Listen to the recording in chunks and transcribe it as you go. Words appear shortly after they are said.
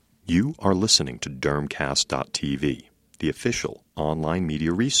You are listening to Dermcast.tv, the official online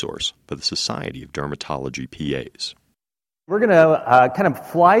media resource for the Society of Dermatology PAs. We're going to kind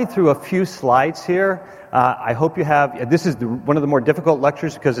of fly through a few slides here. I hope you have, this is one of the more difficult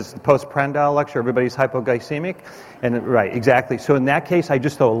lectures because it's the postprandial lecture. Everybody's hypoglycemic. And right, exactly. So in that case, I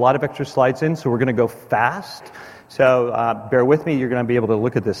just throw a lot of extra slides in, so we're going to go fast. So bear with me. You're going to be able to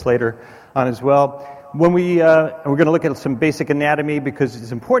look at this later on as well. When we're going to look at some basic anatomy because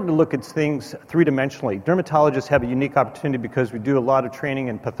it's important to look at things three-dimensionally. Dermatologists have a unique opportunity because we do a lot of training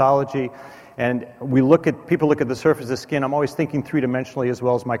in pathology, and people look at the surface of the skin. I'm always thinking three-dimensionally as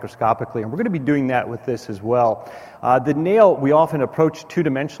well as microscopically, and we're going to be doing that with this as well. The nail, we often approach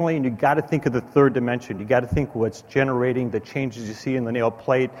two-dimensionally, and you've got to think of the third dimension. You've got to think what's generating the changes you see in the nail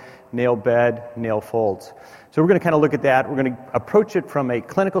plate, nail bed, nail folds. So we're going to kind of look at that. We're going to approach it from a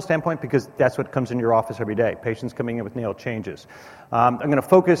clinical standpoint because that's what comes in your office every day, patients coming in with nail changes. I'm going to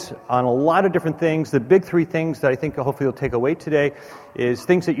focus on a lot of different things. The big three things that I think hopefully you'll take away today is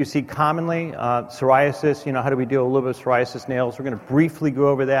things that you see commonly, psoriasis, how do we deal with a little bit of psoriasis nails? We're going to briefly go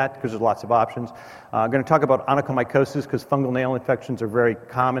over that because there's lots of options. I'm going to talk about onychomycosis because fungal nail infections are very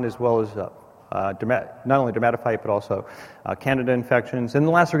common as well as not only dermatophyte, but also Candida infections. And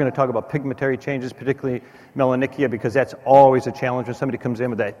last, we're going to talk about pigmentary changes, particularly melanechia, because that's always a challenge when somebody comes in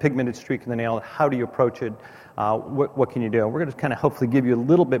with that pigmented streak in the nail. How do you approach it? What can you do? And we're going to kind of hopefully give you a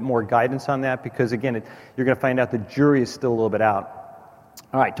little bit more guidance on that because, again, you're going to find out the jury is still a little bit out.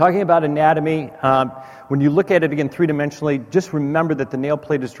 All right, talking about anatomy, when you look at it again three-dimensionally, just remember that the nail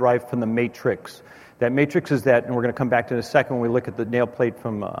plate is derived from the matrix. That matrix is that, and we're going to come back to it in a second when we look at the nail plate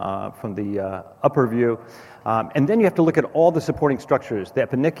from the upper view. And then you have to look at all the supporting structures, the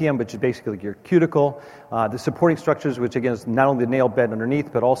eponychium, which is basically your cuticle, the supporting structures, which again is not only the nail bed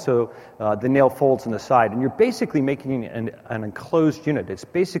underneath, but also the nail folds on the side. And you're basically making an enclosed unit. It's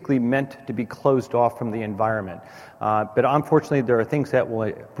basically meant to be closed off from the environment. But unfortunately, there are things that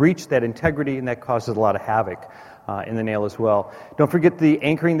will breach that integrity, and that causes a lot of havoc in the nail as well. Don't forget the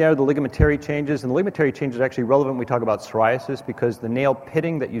anchoring there, the ligamentary changes. And the ligamentary changes are actually relevant when we talk about psoriasis because the nail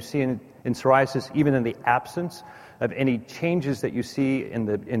pitting that you see in psoriasis, even in the absence of any changes that you see in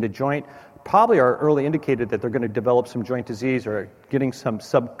the joint, probably are early indicated that they're going to develop some joint disease or getting some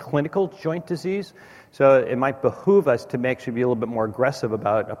subclinical joint disease. So it might behoove us to actually be a little bit more aggressive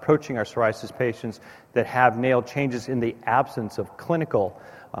about approaching our psoriasis patients that have nail changes in the absence of clinical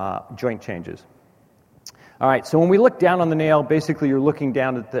joint changes. All right, so when we look down on the nail, basically you're looking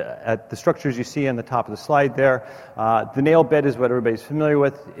down at the structures you see on the top of the slide there. The nail bed is what everybody's familiar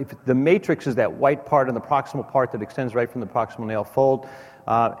with. The matrix is that white part and the proximal part that extends right from the proximal nail fold.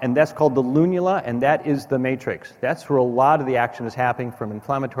 And that's called the lunula, and that is the matrix. That's where a lot of the action is happening from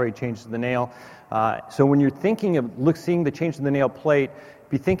inflammatory changes in the nail. So when you're thinking of seeing the change in the nail plate,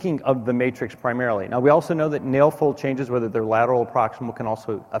 be thinking of the matrix primarily. Now, we also know that nail fold changes, whether they're lateral or proximal, can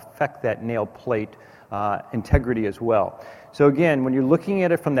also affect that nail plate integrity as well. So again, when you're looking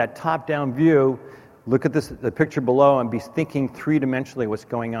at it from that top-down view, look at the picture below and be thinking three-dimensionally what's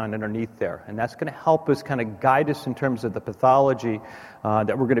going on underneath there. And that's going to help us kind of guide us in terms of the pathology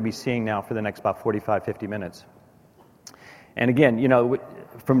that we're going to be seeing now for the next about 45, 50 minutes. And again,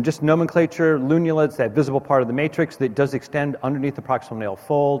 from just nomenclature, lunula, it's that visible part of the matrix that does extend underneath the proximal nail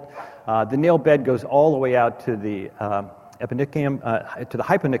fold. The nail bed goes all the way out to the eponychium, to the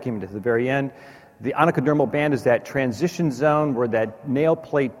hyponychium, to the very end. The onychodermal band is that transition zone where that nail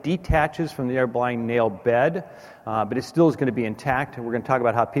plate detaches from the underlying nail bed, but it still is going to be intact. And we're going to talk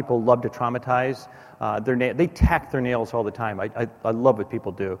about how people love to traumatize their nails. They tack their nails all the time. I love what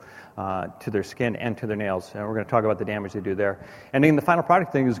people do to their skin and to their nails. And we're going to talk about the damage they do there. And then the final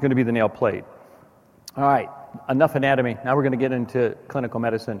product thing is going to be the nail plate. All right, enough anatomy. Now we're going to get into clinical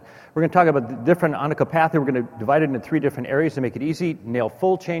medicine. We're going to talk about the different onychopathy. We're going to divide it into three different areas to make it easy. Nail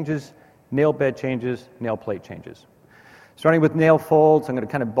fold changes, nail bed changes, nail plate changes. Starting with nail folds, I'm going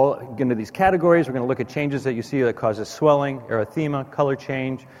to kind of get into these categories. We're going to look at changes that you see that causes swelling, erythema, color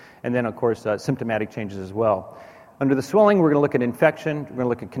change, and then, of course, symptomatic changes as well. Under the swelling, we're going to look at infection. We're going to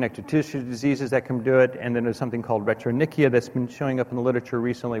look at connective tissue diseases that can do it, and then there's something called retronychia that's been showing up in the literature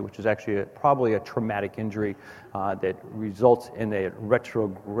recently, which is actually probably a traumatic injury that results in a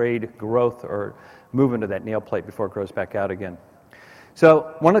retrograde growth or movement of that nail plate before it grows back out again.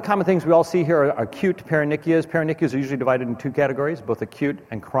 So one of the common things we all see here are acute paronychias. Paronychias are usually divided in two categories, both acute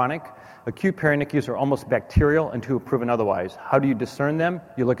and chronic. Acute paronychias are almost bacterial until proven otherwise. How do you discern them?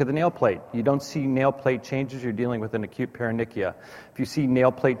 You look at the nail plate. You don't see nail plate changes, you're dealing with an acute paronychia. If you see nail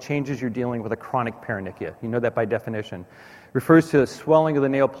plate changes, you're dealing with a chronic paronychia. You know that by definition. refers to the swelling of the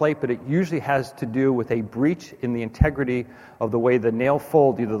nail plate, but it usually has to do with a breach in the integrity of the way the nail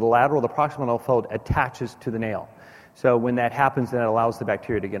fold, either the lateral or the proximal nail fold, attaches to the nail. So when that happens, then it allows the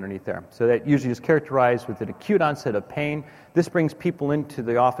bacteria to get underneath there. So that usually is characterized with an acute onset of pain. This brings people into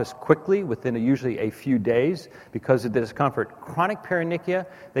the office quickly, within usually a few days, because of the discomfort. Chronic paronychia,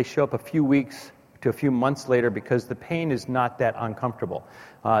 they show up a few weeks to a few months later because the pain is not that uncomfortable.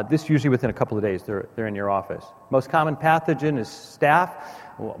 This usually within a couple of days, they're in your office. Most common pathogen is staph.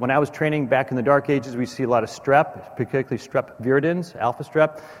 When I was training back in the dark ages, we see a lot of strep, particularly strep viridans, alpha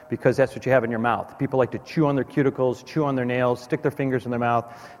strep, because that's what you have in your mouth. People like to chew on their cuticles, chew on their nails, stick their fingers in their mouth.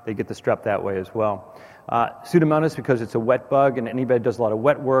 They get the strep that way as well. Pseudomonas, because it's a wet bug, and anybody that does a lot of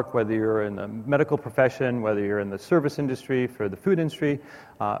wet work, whether you're in the medical profession, whether you're in the service industry, for the food industry,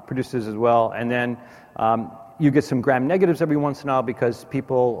 produces as well. And then you get some gram-negatives every once in a while because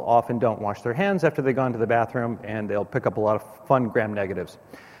people often don't wash their hands after they've gone to the bathroom, and they'll pick up a lot of fun gram-negatives.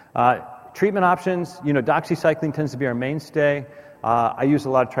 Treatment options, doxycycline tends to be our mainstay. I use a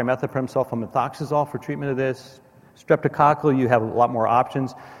lot of trimethoprim sulfamethoxazole for treatment of this. Streptococcal, you have a lot more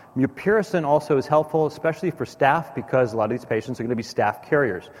options. Mupirocin also is helpful, especially for staph, because a lot of these patients are going to be staph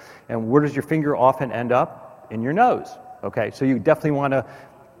carriers. And where does your finger often end up? In your nose. Okay, so you definitely want to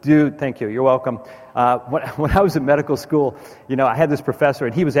thank you, you're welcome. When I was in medical school, I had this professor,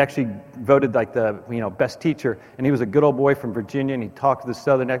 and he was actually voted like the best teacher, and he was a good old boy from Virginia, and he talked to the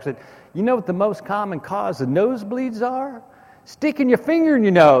southern accent. You know what the most common cause of nosebleeds are? Sticking your finger in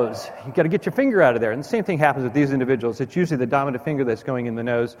your nose. You got to get your finger out of there. And the same thing happens with these individuals. It's usually the dominant finger that's going in the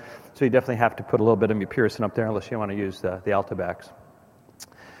nose, so you definitely have to put a little bit of mupirocin up there unless you want to use the Altobax.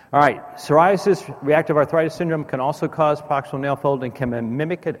 All right, psoriasis, reactive arthritis syndrome can also cause proximal nail fold and can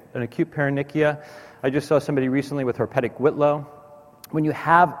mimic an acute paronychia. I just saw somebody recently with herpetic Whitlow. When you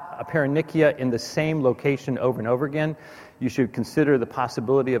have a paronychia in the same location over and over again, you should consider the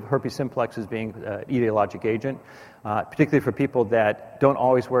possibility of herpes simplex as being an etiologic agent, particularly for people that don't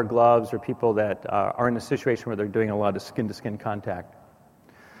always wear gloves or people that are in a situation where they're doing a lot of skin-to-skin contact.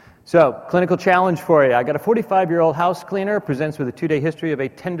 So, clinical challenge for you. I got a 45-year-old house cleaner, presents with a 2-day history of a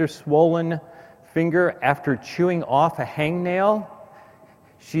tender, swollen finger after chewing off a hangnail.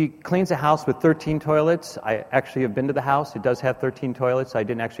 She cleans a house with 13 toilets. I actually have been to the house. It does have 13 toilets. I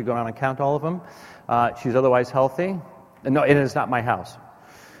didn't actually go around and count all of them. She's otherwise healthy. No, it is not my house.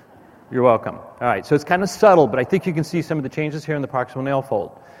 You're welcome. All right, so it's kind of subtle, but I think you can see some of the changes here in the proximal nail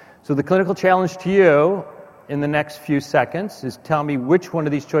fold. So the clinical challenge to you in the next few seconds is tell me which one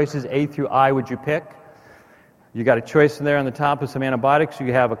of these choices, A through I, would you pick? You got a choice in there on the top of some antibiotics.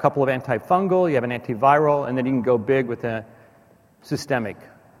 You have a couple of antifungal, you have an antiviral, and then you can go big with a systemic.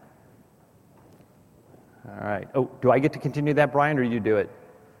 All right. Oh, do I get to continue that, Brian, or you do it?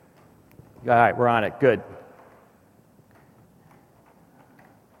 All right, we're on it. Good.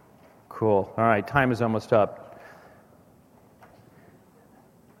 Cool. All right, time is almost up.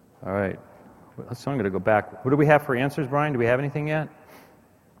 All right. So I'm going to go back. What do we have for answers, Brian? Do we have anything yet?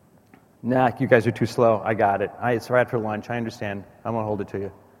 Nah, you guys are too slow. I got it. It's right after lunch. I understand. I won't hold it to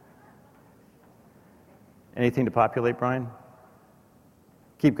you. Anything to populate, Brian?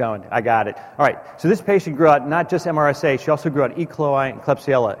 Keep going. I got it. All right. So this patient grew out not just MRSA. She also grew out E. coli and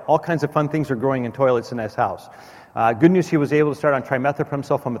Klebsiella. All kinds of fun things are growing in toilets in this house. Good news, he was able to start on trimethoprim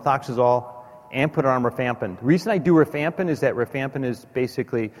sulfamethoxazole and put her on rifampin. The reason I do rifampin is that rifampin is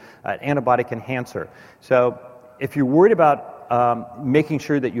basically an antibiotic enhancer. So if you're worried about making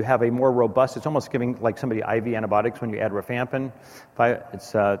sure that you have a more robust, it's almost giving like somebody IV antibiotics when you add rifampin.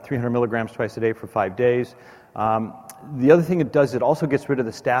 It's 300 milligrams twice a day for 5 days. The other thing it does, it also gets rid of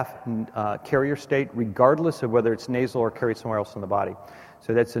the staph carrier state, regardless of whether it's nasal or carried somewhere else in the body.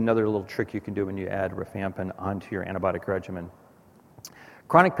 So that's another little trick you can do when you add rifampin onto your antibiotic regimen.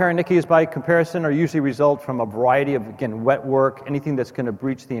 Chronic paronychias, by comparison, are usually result from a variety of, again, wet work, anything that's going to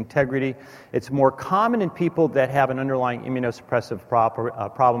breach the integrity. It's more common in people that have an underlying immunosuppressive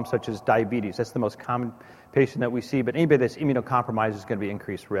problem, such as diabetes. That's the most common patient that we see, but anybody that's immunocompromised is going to be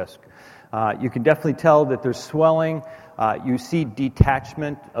increased risk. You can definitely tell that there's swelling. You see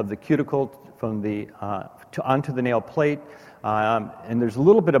detachment of the cuticle from onto the nail plate. And there's a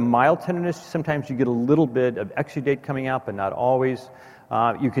little bit of mild tenderness. Sometimes you get a little bit of exudate coming out, but not always.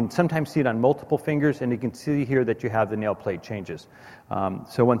 You can sometimes see it on multiple fingers, and you can see here that you have the nail plate changes.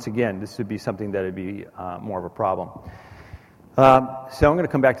 So once again, this would be something that would be more of a problem. So I'm going to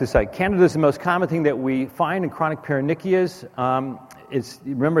come back to this side. Candida is the most common thing that we find in chronic paronychias.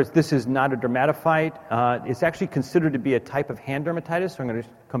 Remember, this is not a dermatophyte. It's actually considered to be a type of hand dermatitis, so I'm going to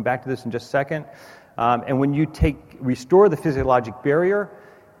come back to this in just a second. And when you restore the physiologic barrier,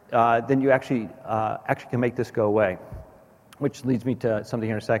 then you actually can make this go away. which leads me to something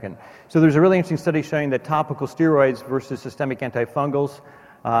here in a second. So there's a really interesting study showing that topical steroids versus systemic antifungals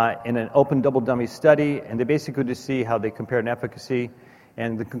in an open double dummy study, and they basically just see how they compared in efficacy.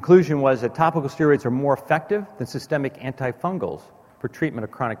 And the conclusion was that topical steroids are more effective than systemic antifungals for treatment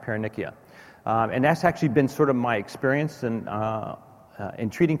of chronic paronychia. And that's actually been sort of my experience in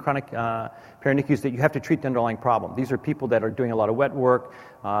treating chronic paronychias, that you have to treat the underlying problem. These are people that are doing a lot of wet work,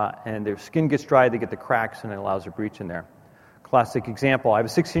 and their skin gets dry, they get the cracks, and it allows a breach in there. Classic example, I have a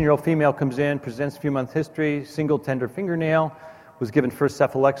 16-year-old female comes in, presents a few months history, single tender fingernail, was given first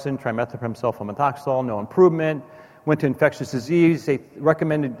cephalexin, trimethoprim sulfamethoxazole, no improvement, went to infectious disease. They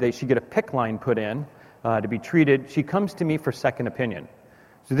recommended that she get a PICC line put in to be treated. She comes to me for second opinion.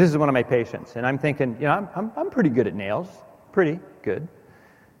 So this is one of my patients, and I'm thinking, I'm pretty good at nails, pretty good.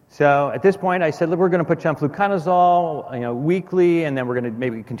 So at this point, I said, look, we're going to put you on fluconazole, weekly, and then we're going to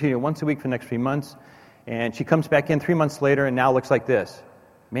maybe continue once a week for the next 3 months. And she comes back in 3 months later, and now looks like this.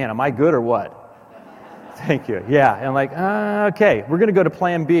 Man, am I good or what? Thank you. Yeah, and I'm like, okay, we're going to go to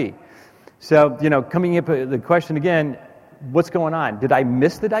Plan B. So, coming up, the question again, what's going on? Did I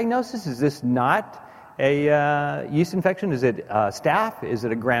miss the diagnosis? Is this not a yeast infection? Is it staph? Is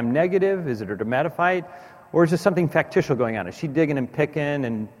it a gram-negative? Is it a dermatophyte? Or is there something factitious going on? Is she digging and picking,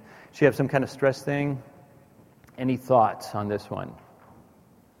 and she have some kind of stress thing? Any thoughts on this one?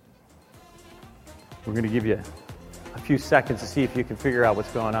 We're going to give you a few seconds to see if you can figure out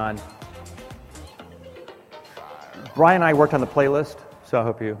what's going on. Brian and I worked on the playlist, so I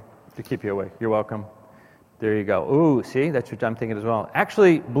hope to keep you awake. You're welcome. There you go. Ooh, see, that's what I'm thinking as well.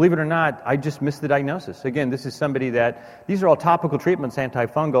 Actually, believe it or not, I just missed the diagnosis. Again, this is somebody that, these are all topical treatments,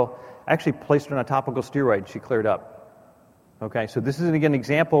 antifungal. I actually placed her on a topical steroid. She cleared up. Okay, so this is, again, an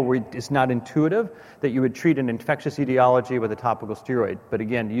example where it's not intuitive that you would treat an infectious etiology with a topical steroid. But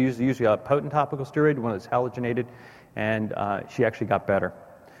again, usually a potent topical steroid, one that's halogenated, and she actually got better.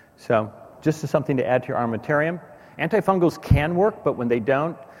 So just as something to add to your armamentarium. Antifungals can work, but when they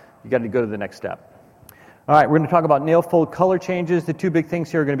don't, you got to go to the next step. All right, we're going to talk about nail fold color changes. The two big things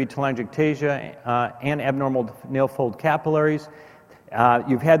here are going to be telangiectasia and abnormal nail fold capillaries.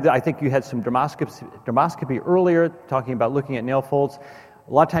 I think you had some dermoscopy earlier, talking about looking at nail folds.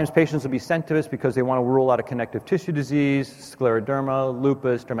 A lot of times patients will be sent to us because they want to rule out a connective tissue disease, scleroderma,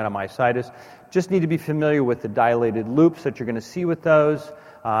 lupus, dermatomyositis. Just need to be familiar with the dilated loops that you're going to see with those.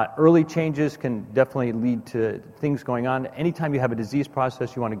 Early changes can definitely lead to things going on. Anytime you have a disease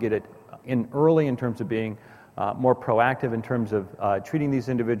process, you want to get it in early in terms of being more proactive in terms of treating these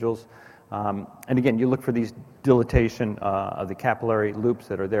individuals. And again, you look for these dilatation of the capillary loops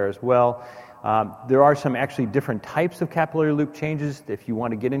that are there as well. There are some actually different types of capillary loop changes, if you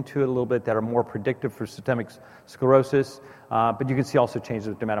want to get into it a little bit, that are more predictive for systemic sclerosis. But you can see also changes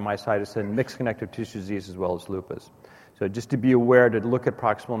with dermatomyositis and mixed connective tissue disease as well as lupus. So just to be aware to look at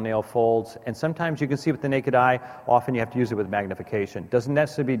proximal nail folds. And sometimes you can see with the naked eye. Often you have to use it with magnification. Doesn't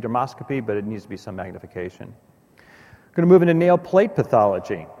necessarily be dermoscopy, but it needs to be some magnification. Going to move into nail plate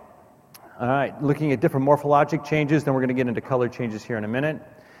pathology. All right, looking at different morphologic changes, then we're going to get into color changes here in a minute.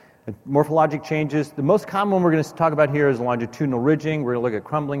 Morphologic changes, the most common one we're going to talk about here is longitudinal ridging. We're going to look at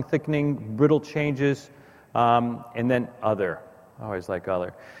crumbling, thickening, brittle changes, and then other. I always like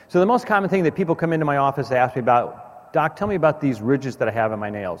other. So the most common thing that people come into my office, they ask me about, Doc, tell me about these ridges that I have on my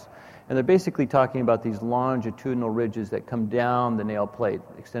nails. And they're basically talking about these longitudinal ridges that come down the nail plate,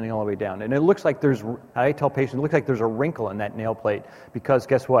 extending all the way down. And it looks like I tell patients, it looks like there's a wrinkle in that nail plate, because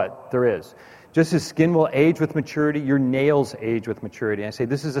guess what? There is. Just as skin will age with maturity, your nails age with maturity. And I say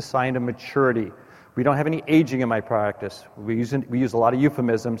this is a sign of maturity. We don't have any aging in my practice. We use a lot of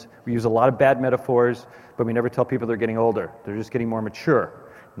euphemisms. We use a lot of bad metaphors, but we never tell people they're getting older. They're just getting more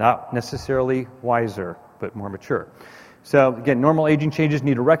mature. Not necessarily wiser, but more mature. So again, normal aging changes,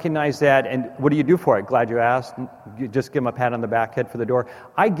 need to recognize that. And what do you do for it? Glad you asked. You just give them a pat on the back, head for the door.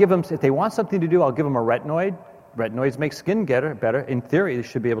 I give them, if they want something to do, I'll give them a retinoid. Retinoids make skin better. In theory, they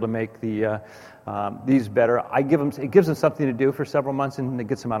should be able to make these better. It gives them something to do for several months, and it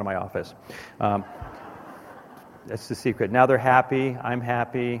gets them out of my office. That's the secret. Now they're happy. I'm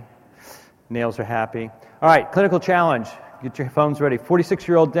happy. Nails are happy. All right, clinical challenge. Get your phones ready.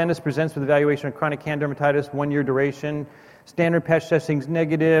 46-year-old dentist presents with evaluation of chronic hand dermatitis, 1-year duration. Standard patch testing is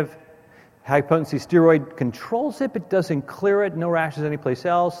negative. High-potency steroid controls it, but doesn't clear it. No rashes anyplace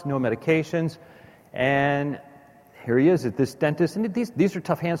else. No medications. And here he is at this dentist. And these are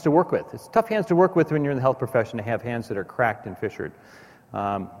tough hands to work with. It's tough hands to work with when you're in the health profession, to have hands that are cracked and fissured.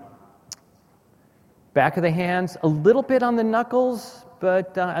 Back of the hands, a little bit on the knuckles,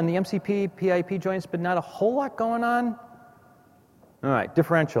 but on the MCP, PIP joints, but not a whole lot going on. All right,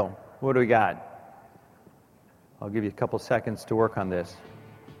 differential. What do we got? I'll give you a couple seconds to work on this.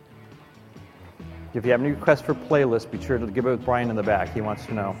 If you have any requests for playlists, be sure to give it with Brian in the back. He wants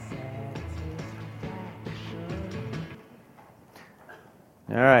to know.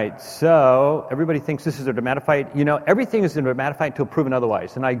 All right, so everybody thinks this is a dermatophyte. You know, everything is a dermatophyte until proven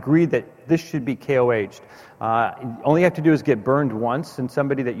otherwise, and I agree that this should be KOH'd. All you have to do is get burned once in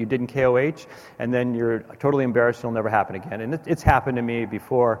somebody that you didn't KOH, and then you're totally embarrassed. It'll never happen again. And it's happened to me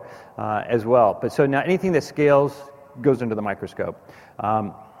before as well. But so now anything that scales goes under the microscope.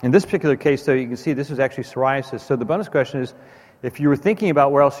 In this particular case, though, you can see this is actually psoriasis. So the bonus question is, if you were thinking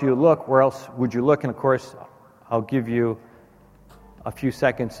about where else you would look, where else would you look? And of course, I'll give you a few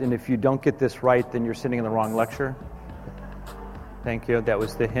seconds, and if you don't get this right, then you're sitting in the wrong lecture. Thank you. That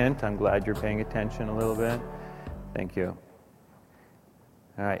was the hint. I'm glad you're paying attention a little bit. Thank you.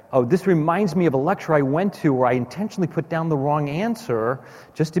 All right. Oh, this reminds me of a lecture I went to where I intentionally put down the wrong answer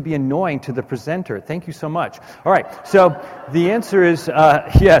just to be annoying to the presenter. Thank you so much. All right. So the answer is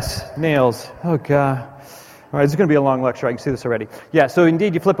yes, nails. Oh, God. All right, this is going to be a long lecture. I can see this already. Yeah, so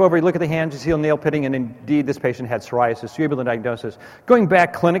indeed, you flip over, you look at the hands, you see a nail pitting, and indeed, this patient had psoriasis. So you're able to diagnose this. Going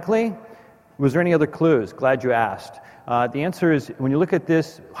back clinically, was there any other clues? Glad you asked. The answer is, when you look at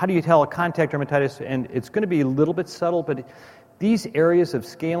this, how do you tell a contact dermatitis? And it's going to be a little bit subtle, but these areas of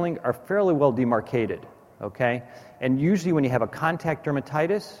scaling are fairly well demarcated, okay? And usually when you have a contact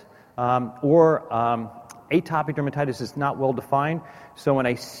dermatitis or atopic dermatitis is not well defined. So when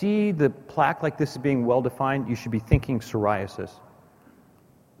I see the plaque like this as being well defined, you should be thinking psoriasis.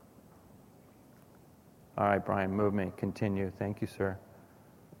 All right, Brian, move me. Continue. Thank you, sir.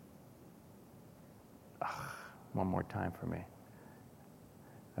 One more time for me.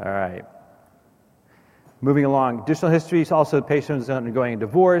 All right. Moving along. Additional histories, also the patient is undergoing a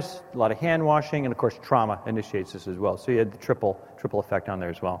divorce, a lot of hand washing, and of course trauma initiates this as well. So you had the triple effect on there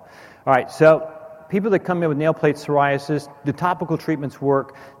as well. All right, so people that come in with nail plate psoriasis, the topical treatments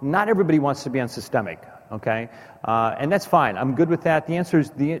work. Not everybody wants to be on systemic, okay? And that's fine. I'm good with that. The answer is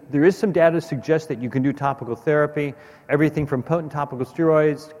there is some data to suggest that you can do topical therapy, everything from potent topical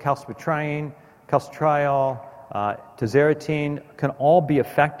steroids, calcipotriene, calcitriol, tazarotene can all be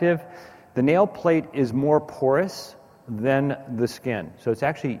effective. The nail plate is more porous than the skin. So it's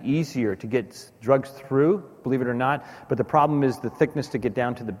actually easier to get drugs through, believe it or not. But the problem is the thickness to get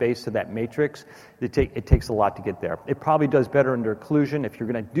down to the base of that matrix. It takes a lot to get there. It probably does better under occlusion. If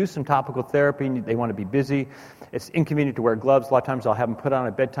you're going to do some topical therapy and they want to be busy, it's inconvenient to wear gloves. A lot of times I'll have them put on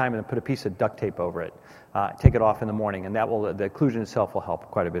at bedtime and then put a piece of duct tape over it. Take it off in the morning, and the occlusion itself will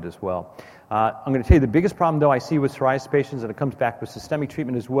help quite a bit as well. I'm going to tell you the biggest problem, though, I see with psoriasis patients, and it comes back with systemic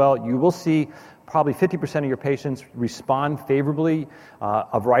treatment as well. You will see probably 50% of your patients respond favorably.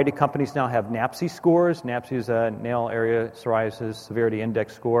 A variety of companies now have NAPSI scores. NAPSI is a nail area psoriasis severity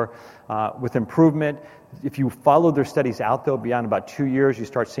index score with improvement. If you follow their studies out, though, beyond about 2 years, you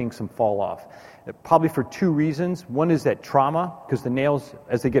start seeing some fall off. Probably for two reasons. One is that trauma, because the nails,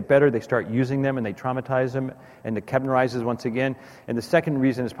 as they get better, they start using them and they traumatize them, and the Kevin rises once again. And the second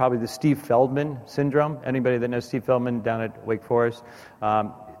reason is probably the Steve Feldman syndrome. Anybody that knows Steve Feldman down at Wake Forest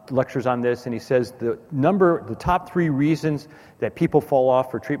lectures on this, and he says the top three reasons that people fall off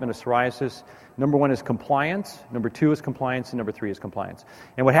for treatment of psoriasis. Number one is compliance, number two is compliance, and number three is compliance.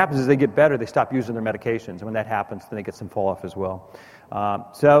 And what happens is they get better, they stop using their medications, and when that happens, then they get some fall off as well.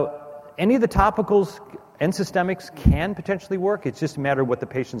 So any of the topicals and systemics can potentially work. It's just a matter of what the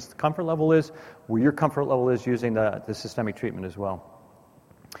patient's comfort level is, where your comfort level is using the systemic treatment as well.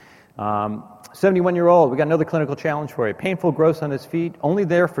 71-year-old, we got another clinical challenge for you. Painful growth on his feet, only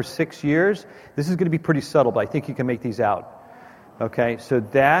there for 6 years. This is going to be pretty subtle, but I think you can make these out. Okay, so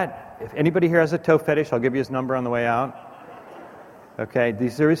that, if anybody here has a toe fetish, I'll give you his number on the way out. Okay,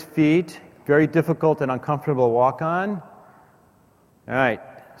 these are his feet. Very difficult and uncomfortable to walk on. All right,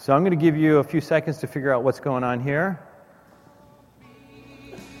 so I'm going to give you a few seconds to figure out what's going on here.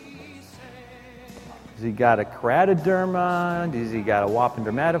 Has he got a keratoderma? Does he got a Whopping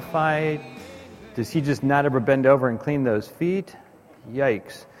dermatophyte? Does he just not ever bend over and clean those feet?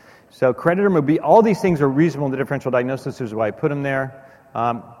 Yikes. So keratoderma would be, all these things are reasonable in the differential diagnosis, which is why I put them there.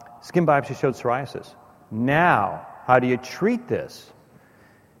 Skin biopsy showed psoriasis. Now, how do you treat this?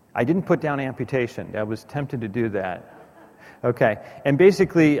 I didn't put down amputation. I was tempted to do that. Okay, and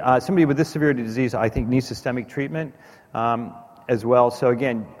basically, somebody with this severity of disease, I think, needs systemic treatment as well. So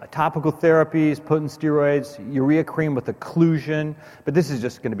again, topical therapies, potent steroids, urea cream with occlusion, but this is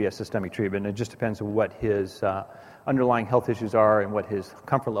just going to be a systemic treatment. It just depends on what his underlying health issues are and what his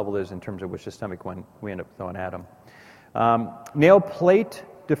comfort level is in terms of which systemic one we end up throwing at him. Nail plate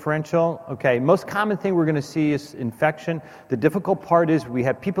differential. Okay, most common thing we're going to see is infection. The difficult part is we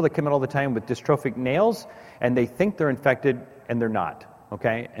have people that come in all the time with dystrophic nails, and they think they're infected, and they're not.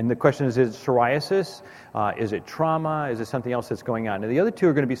 Okay, and the question is it psoriasis? Is it trauma? Is it something else that's going on? And the other two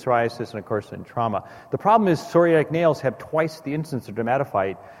are going to be psoriasis and, of course, and trauma. The problem is psoriatic nails have twice the incidence of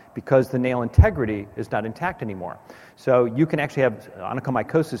dermatophyte because the nail integrity is not intact anymore. So you can actually have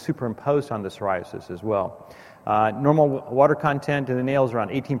onychomycosis superimposed on the psoriasis as well. Normal water content in the nail is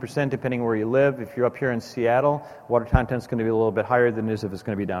around 18%, depending where you live. If you're up here in Seattle, water content is going to be a little bit higher than it is if it's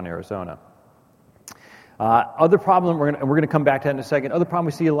going to be down in Arizona. Other problem, we're going to come back to that in a second. Other problem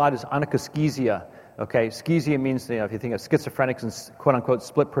we see a lot is onychoschisia. Okay, schizia means, if you think of schizophrenics and quote-unquote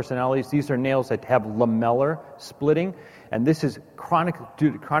split personalities, these are nails that have lamellar splitting, and this is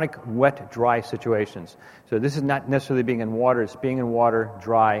due to chronic wet, dry situations. So this is not necessarily being in water, it's being in water,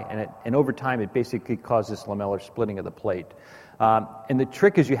 dry, and over time it basically causes lamellar splitting of the plate. And the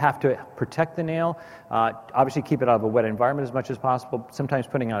trick is you have to protect the nail, obviously keep it out of a wet environment as much as possible. Sometimes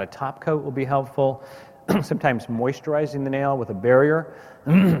putting on a top coat will be helpful. Sometimes moisturizing the nail with a barrier.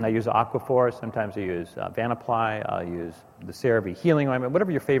 I use Aquaphor. Sometimes I use Vanaply. I use the CeraVe Healing Ointment,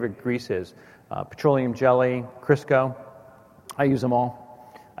 whatever your favorite grease is. Petroleum jelly, Crisco. I use them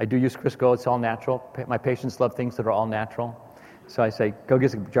all. I do use Crisco. It's all natural. My patients love things that are all natural. So I say, go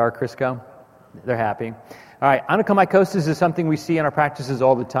get a jar of Crisco. They're happy. All right, onychomycosis is something we see in our practices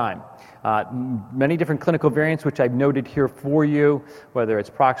all the time. Many different clinical variants, which I've noted here for you, whether it's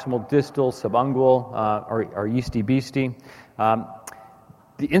proximal, distal, subungual, or yeasty beastie.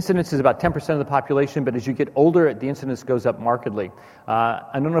 The incidence is about 10% of the population, but as you get older, the incidence goes up markedly.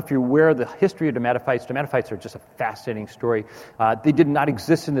 I don't know if you're aware of the history of dermatophytes. Dermatophytes are just a fascinating story. They did not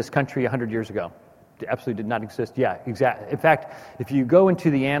exist in this country 100 years ago. They absolutely did not exist. Yeah, exactly. In fact, if you go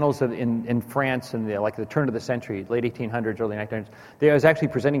into the annals in France in the turn of the century, late 1800s, early 1900s, they was actually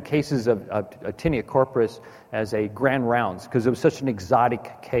presenting cases of tinea corporis as a grand rounds because it was such an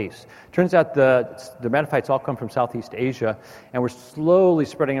exotic case. Turns out the dermatophytes all come from Southeast Asia, and we're slowly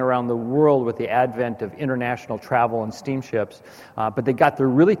spreading around the world with the advent of international travel and steamships. But they got to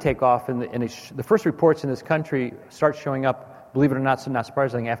really take off, and the first reports in this country start showing up, believe it or not, so not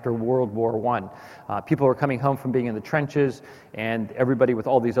surprising, after World War I. People were coming home from being in the trenches, and everybody with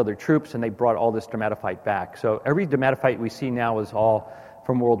all these other troops, and they brought all this dermatophyte back. So every dermatophyte we see now is all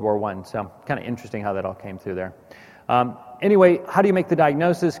from World War I. So kind of interesting how that all came through there. Anyway, how do you make the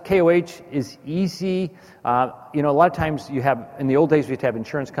diagnosis? KOH is easy. A lot of times in the old days, we used to have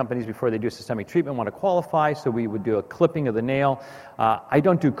insurance companies before they do systemic treatment want to qualify, so we would do a clipping of the nail. I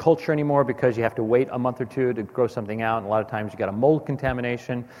don't do culture anymore because you have to wait a month or two to grow something out, and a lot of times you got a mold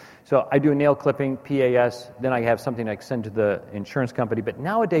contamination. So I do a nail clipping, PAS, then I have something I send to the insurance company. But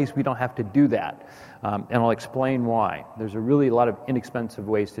nowadays, we don't have to do that, and I'll explain why. There's a lot of inexpensive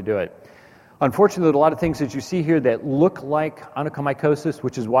ways to do it. Unfortunately, there are a lot of things that you see here that look like onychomycosis,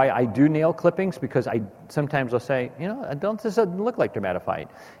 which is why I do nail clippings, because sometimes I'll say, this doesn't look like dermatophyte.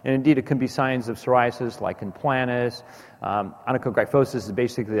 And indeed, it can be signs of psoriasis, lichen planus. Onychogryphosis is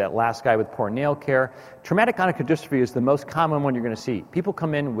basically that last guy with poor nail care. Traumatic onychodystrophy is the most common one you're going to see. People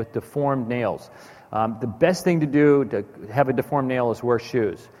come in with deformed nails. The best thing to do to have a deformed nail is wear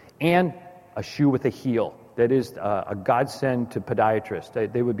shoes, and a shoe with a heel. That is a godsend to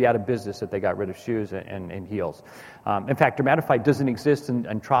podiatrists. They would be out of business if they got rid of shoes and heels. In fact, dermatophyte doesn't exist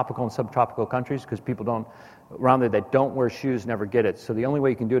in tropical and subtropical countries because people around there that don't wear shoes never get it. So the only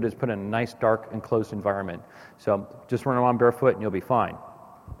way you can do it is put in a nice, dark, enclosed environment. So just run around barefoot and you'll be fine.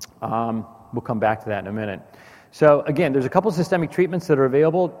 We'll come back to that in a minute. So again, there's a couple of systemic treatments that are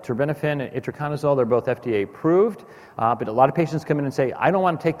available, terbinafine and itraconazole. They're both FDA approved, but a lot of patients come in and say, I don't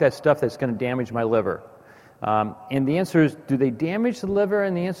want to take that stuff that's going to damage my liver. And the answer is, do they damage the liver?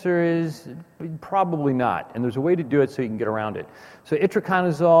 And the answer is probably not. And there's a way to do it so you can get around it. So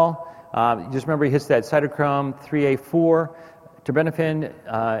itraconazole, just remember it hits that cytochrome 3A4. Terbinafine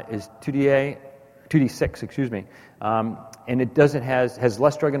is 2D6, and it has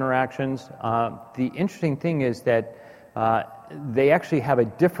less drug interactions. The interesting thing is that they actually have a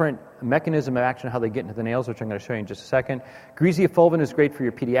different mechanism of action how they get into the nails, which I'm going to show you in just a second. Greaseafulvin is great for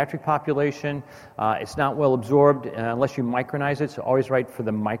your pediatric population. It's not well absorbed unless you micronize it, so always write for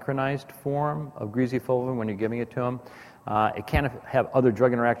the micronized form of greaseafulvin when you're giving it to them. It can have other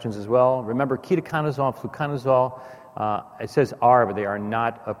drug interactions as well. Remember, ketoconazole and fluconazole, it says are, but they are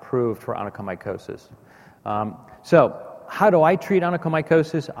not approved for onychomycosis. So how do I treat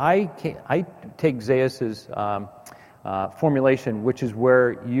onychomycosis? I take Zayas's formulation, which is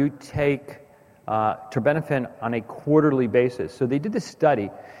where you take terbinafine on a quarterly basis. So they did this study,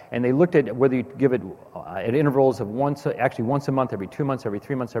 and they looked at whether you give it at intervals of once a month, every 2 months, every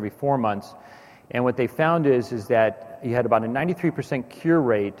 3 months, every 4 months. And what they found is that you had about a 93% cure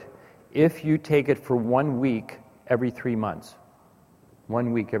rate if you take it for 1 week every 3 months.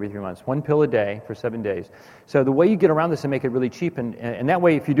 1 week every 3 months. 1 pill a day for 7 days. So the way you get around this and make it really cheap, and that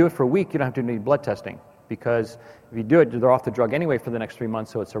way if you do it for a week, you don't have to do any blood testing. Because if you do it, they're off the drug anyway for the next 3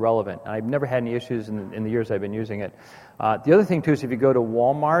 months, so it's irrelevant. And I've never had any issues in the years I've been using it. The other thing, too, is if you go to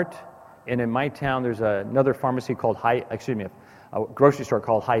Walmart, and in my town there's another pharmacy called a grocery store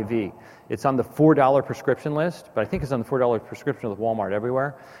called Hy-Vee. It's on the $4 prescription list, but I think it's on the $4 prescription with Walmart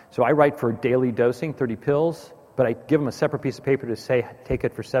everywhere. So I write for daily dosing, 30 pills, but I give them a separate piece of paper to say take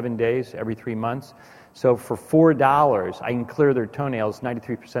it for 7 days every 3 months. So for $4, I can clear their toenails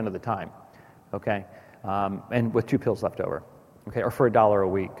 93% of the time, okay? And with 2 pills left over, okay, or for $1 a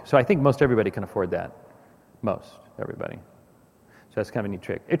week. So I think most everybody can afford that. Most everybody. So that's kind of a neat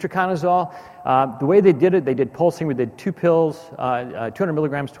trick. Itraconazole, the way they did it, they did pulsing. We did 2 pills, 200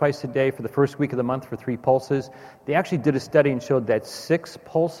 milligrams twice a day for the first week of the month for 3 pulses. They actually did a study and showed that 6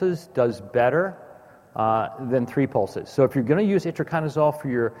 pulses does better than 3 pulses. So if you're going to use itraconazole for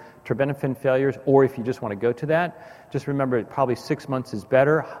your terbinafine failures, or if you just want to go to that, just remember probably 6 months is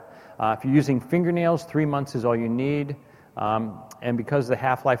better. If you're using fingernails, 3 months is all you need. And because of the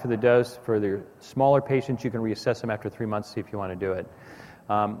half-life of the dose, for the smaller patients, you can reassess them after 3 months, see if you want to do it.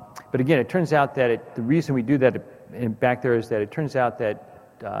 But again, it turns out that the reason we do that back there is that it turns out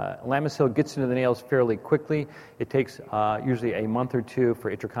that Lamisil gets into the nails fairly quickly. It takes usually a month or 2 for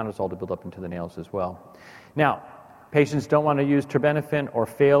itraconazole to build up into the nails as well. Now, patients don't want to use terbinafine or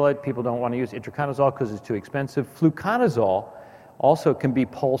fail it. People don't want to use itraconazole because it's too expensive. Fluconazole also can be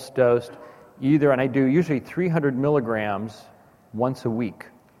pulse dosed either, and I do usually 300 milligrams once a week,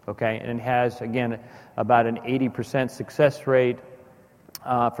 okay? And it has, again, about an 80% success rate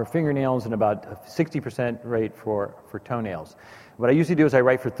for fingernails and about a 60% rate for toenails. What I usually do is I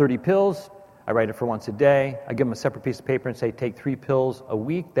write for 30 pills. I write it for once a day. I give them a separate piece of paper and say take 3 pills a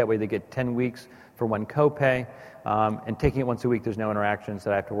week. That way they get 10 weeks for 1 copay. And taking it once a week, there's no interactions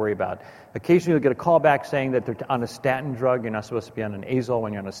that I have to worry about. Occasionally you'll get a call back saying that they're on a statin drug. You're not supposed to be on an azole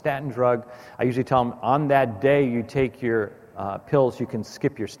when you're on a statin drug. I usually tell them on that day you take your pills, you can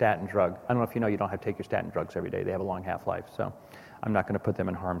skip your statin drug. I don't know if you know you don't have to take your statin drugs every day. They have a long half-life, so I'm not going to put them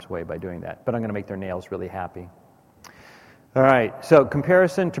in harm's way by doing that. But I'm going to make their nails really happy. All right, so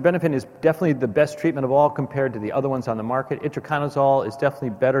comparison, terbinafine is definitely the best treatment of all compared to the other ones on the market. Itraconazole is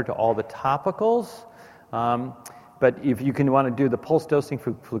definitely better to all the topicals. But if you can want to do the pulse dosing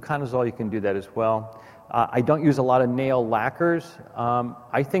for fluconazole, you can do that as well. I don't use a lot of nail lacquers.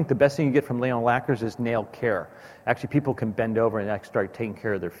 I think the best thing you get from nail lacquers is nail care. Actually, people can bend over and actually start taking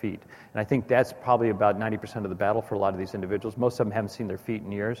care of their feet. And I think that's probably about 90% of the battle for a lot of these individuals. Most of them haven't seen their feet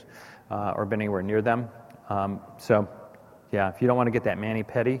in years or been anywhere near them. So, yeah, if you don't want to get that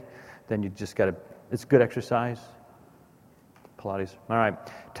mani-pedi, then you just got to, it's good exercise. Pilates. All right.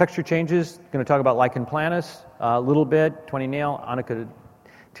 Texture changes. Going to talk about lichen planus a little bit. 20 nail.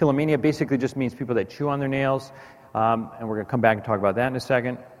 Onychotillomania basically just means people that chew on their nails. And we're going to come back and talk about that in a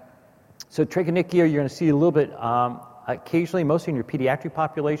second. So trichonychia, you're going to see a little bit occasionally, mostly in your pediatric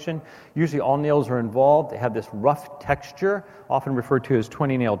population. Usually all nails are involved. They have this rough texture, often referred to as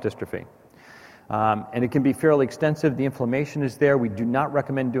 20 nail dystrophy. And it can be fairly extensive. The inflammation is there. We do not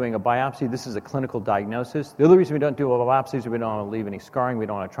recommend doing a biopsy. This is a clinical diagnosis. The other reason we don't do a biopsy is we don't want to leave any scarring. We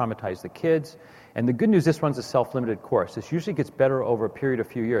don't want to traumatize the kids. And the good news, this one's a self-limited course. This usually gets better over a period of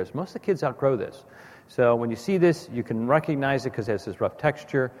few years. Most of the kids outgrow this. So when you see this, you can recognize it because it has this rough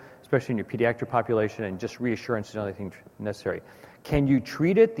texture, especially in your pediatric population, and just reassurance is the only thing necessary. Can you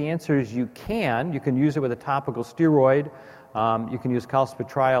treat it? The answer is you can. You can use it with a topical steroid. You can use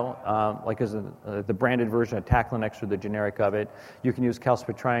calcipotriol, like as the branded version of Taclonex or the generic of it. You can use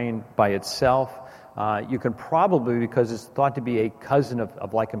calcipotriene by itself. You can probably, because it's thought to be a cousin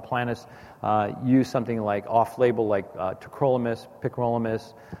of lichen planus, use something like off-label, like tacrolimus,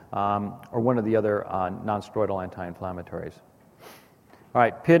 picrolimus, or one of the other non-steroidal anti-inflammatories. All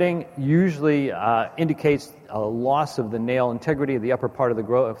right, pitting usually indicates a loss of the nail integrity of the upper part of the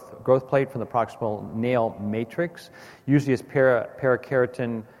growth plate from the proximal nail matrix. Usually it's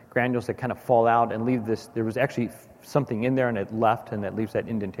paraceratin granules that kind of fall out and leave this. There was actually something in there and it left, and that leaves that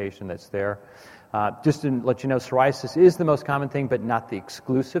indentation that's there. Just to let you know, psoriasis is the most common thing, but not the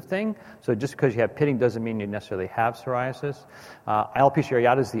exclusive thing. So just because you have pitting doesn't mean you necessarily have psoriasis. Alopecia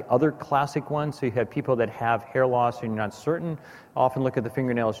areata is the other classic one. So you have people that have hair loss and you're not certain. Often look at the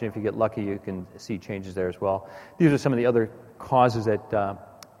fingernails, and if you get lucky, you can see changes there as well. These are some of the other causes that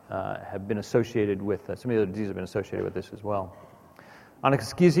have been associated with, some of the other diseases have been associated with this as well.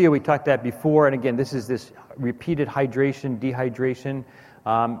 Onychoschisia, we talked that before, and again, this is this repeated hydration, dehydration,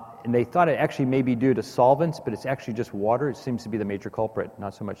 and they thought it actually may be due to solvents, but it's actually just water. It seems to be the major culprit,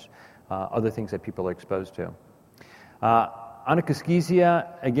 not so much other things that people are exposed to.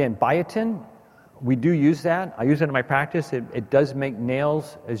 Onychoschisia, again, biotin, we do use that. I use it in my practice. It does make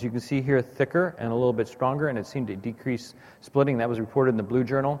nails, as you can see here, thicker and a little bit stronger, and it seemed to decrease splitting. That was reported in the Blue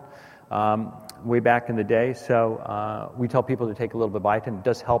Journal way back in the day. So we tell people to take a little bit of biotin. It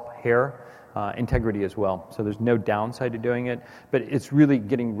does help hair integrity as well. So there's no downside to doing it, but it's really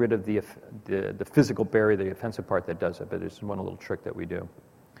getting rid of the physical barrier, the offensive part that does it. But there's one little trick that we do.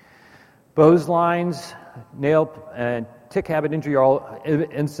 Bowes lines, nail and tick habit injury are all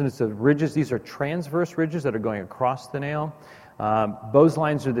incidents of ridges. These are transverse ridges that are going across the nail. Bowes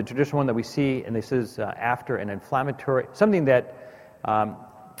lines are the traditional one that we see, and this is after an inflammatory, something that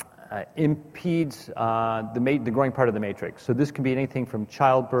impedes the growing part of the matrix. So this can be anything from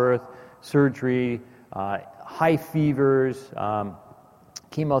childbirth, surgery, high fevers,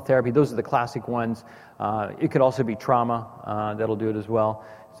 chemotherapy. Those are the classic ones. It could also be trauma that'll do it as well.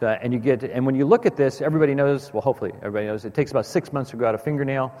 So, and when you look at this, everybody knows, well, hopefully everybody knows, it takes about 6 months to grow out a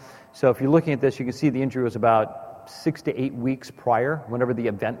fingernail. So if you're looking at this, you can see the injury was about 6 to 8 weeks prior, whenever the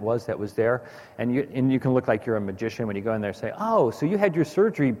event was that was there. And you can look like you're a magician when you go in there and say, oh, so you had your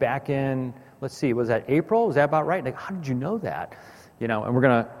surgery back in, let's see, was that April? Is that about right? Like, how did you know that? And we're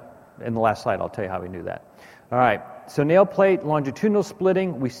going to, in the last slide, I'll tell you how we knew that. All right, so nail plate, longitudinal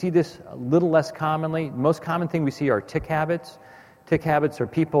splitting, we see this a little less commonly. Most common thing we see are tick habits. Tick habits are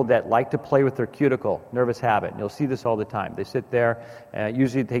people that like to play with their cuticle, nervous habit. And you'll see this all the time. They sit there,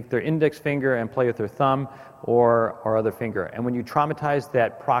 usually take their index finger and play with their thumb or other finger. And when you traumatize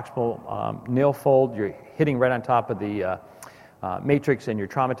that proximal nail fold, you're hitting right on top of the matrix, and you're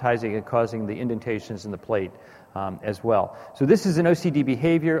traumatizing and causing the indentations in the plate as well. So this is an OCD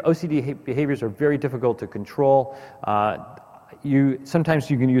behavior. OCD behaviors are very difficult to control. Sometimes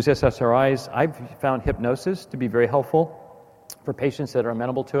you can use SSRIs. I've found hypnosis to be very helpful for patients that are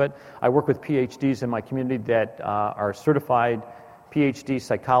amenable to it. I work with PhDs in my community that are certified PhD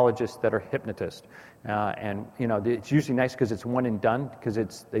psychologists that are hypnotists. And it's usually nice because it's one and done, because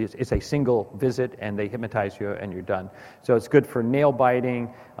it's a single visit and they hypnotize you and you're done. So it's good for nail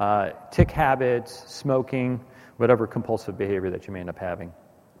biting, tick habits, smoking, whatever compulsive behavior that you may end up having.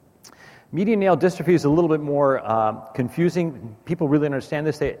 Median nail dystrophy is a little bit more confusing. People really understand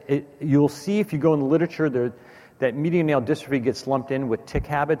this. You'll see if you go in the literature that median nail dystrophy gets lumped in with tick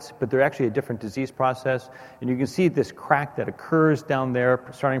habits, but they're actually a different disease process. And you can see this crack that occurs down there,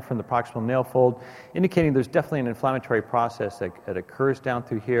 starting from the proximal nail fold, indicating there's definitely an inflammatory process that occurs down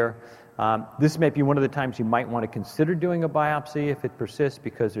through here. This may be one of the times you might want to consider doing a biopsy if it persists,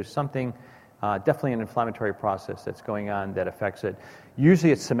 because there's something, definitely an inflammatory process that's going on that affects it.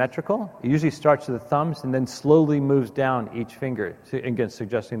 Usually it's symmetrical. It usually starts with the thumbs and then slowly moves down each finger, again,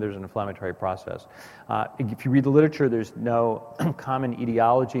 suggesting there's an inflammatory process. If you read the literature, there's no common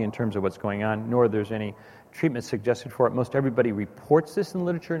etiology in terms of what's going on, nor there's any treatment suggested for it. Most everybody reports this in the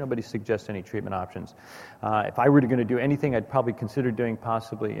literature. Nobody suggests any treatment options. If I were going to do anything, I'd probably consider doing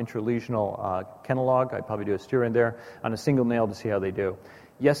possibly intralesional Kenalog. I'd probably do a steroid there on a single nail to see how they do.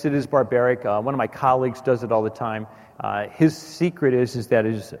 Yes, it is barbaric. One of my colleagues does it all the time. His secret is that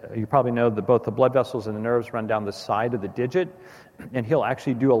you probably know that both the blood vessels and the nerves run down the side of the digit, and he'll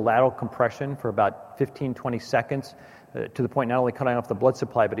actually do a lateral compression for about 15, 20 seconds to the point not only cutting off the blood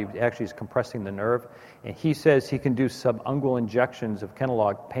supply, but he actually is compressing the nerve. And he says he can do subungual injections of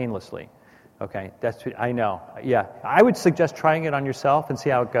Kenalog painlessly. Okay, that's what I know. Yeah, I would suggest trying it on yourself and see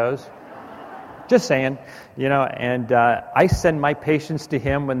how it goes. Just saying, and I send my patients to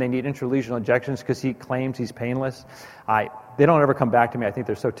him when they need intralesional injections because he claims he's painless. They don't ever come back to me. I think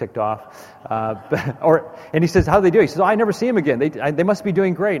they're so ticked off. And he says, how do they do it? He says, I never see him again. They must be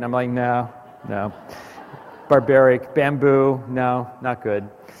doing great. And I'm like, no. Barbaric, bamboo, no, not good.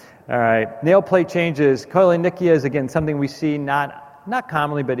 All right, nail plate changes. Koilonychia is, again, something we see not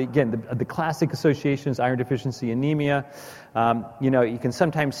commonly, but again, the classic associations, iron deficiency, anemia. You can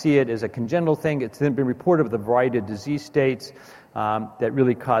sometimes see it as a congenital thing. It's then been reported with a variety of disease states that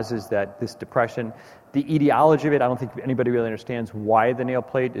really causes this depression. The etiology of it, I don't think anybody really understands why the nail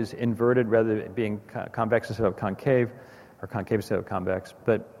plate is inverted rather than being convex instead of concave, or concave instead of convex,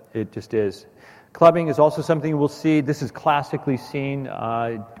 but it just is. Clubbing is also something we'll see. This is classically seen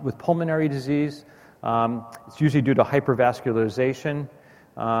with pulmonary disease. It's usually due to hypervascularization.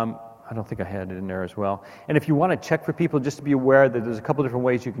 I don't think I had it in there as well. And if you want to check for people, just to be aware that there's a couple different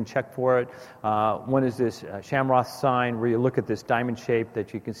ways you can check for it. One is this Shamroth sign, where you look at this diamond shape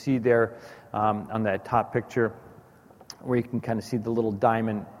that you can see there on that top picture, where you can kind of see the little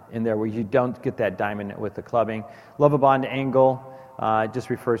diamond in there where you don't get that diamond with the clubbing. Lovibond angle just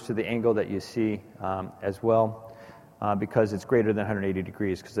refers to the angle that you see as well. Because it's greater than 180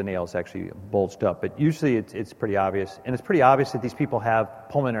 degrees because the nail is actually bulged up. But usually it's pretty obvious. And it's pretty obvious that these people have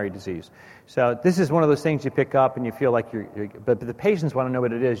pulmonary disease. So this is one of those things you pick up and you feel like but the patients want to know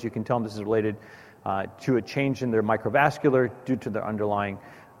what it is. You can tell them this is related to a change in their microvascular due to their underlying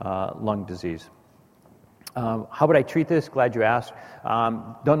lung disease. How would I treat this? Glad you asked.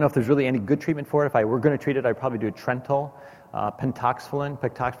 Don't know if there's really any good treatment for it. If I were going to treat it, I'd probably do Trentol. Pentoxiflin.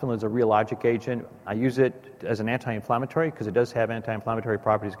 Pentoxiflin is a rheologic agent. I use it as an anti-inflammatory because it does have anti-inflammatory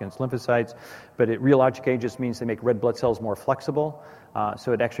properties against lymphocytes, but rheologic agents means they make red blood cells more flexible,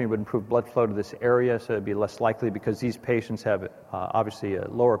 so it actually would improve blood flow to this area, so it would be less likely because these patients have obviously a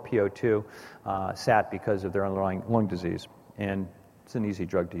lower PO2 SAT because of their underlying lung disease, and it's an easy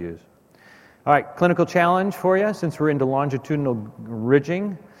drug to use. All right, clinical challenge for you since we're into longitudinal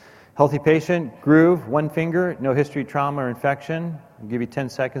ridging. Healthy patient, groove, one finger, no history, trauma, or infection. I'll give you 10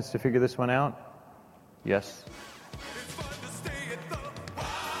 seconds to figure this one out. Yes.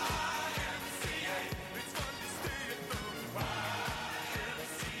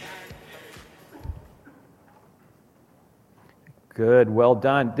 Good, well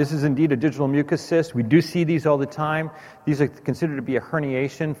done. This is indeed a digital mucus cyst. We do see these all the time. These are considered to be a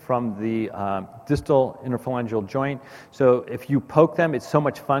herniation from the distal interphalangeal joint. So if you poke them, it's so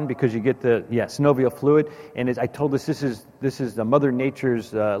much fun because you get the synovial fluid. And I told this is the Mother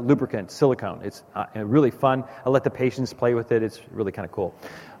Nature's lubricant, silicone. It's really fun. I let the patients play with it. It's really kind of cool.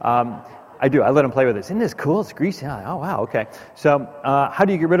 I do. I let them play with it. Isn't this cool? It's greasy. Oh, wow. Okay. So how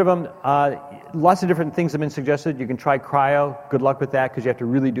do you get rid of them? Lots of different things have been suggested. You can try cryo. Good luck with that because you have to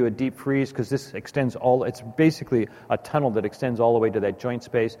really do a deep freeze because this extends it's basically a tunnel that extends all the way to that joint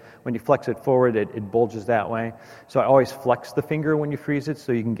space. When you flex it forward, it bulges that way. So I always flex the finger when you freeze it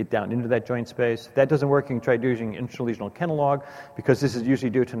so you can get down into that joint space. If that doesn't work, you can try using intralesional Kenalog because this is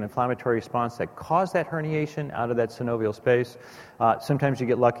usually due to an inflammatory response that caused that herniation out of that synovial space. Sometimes you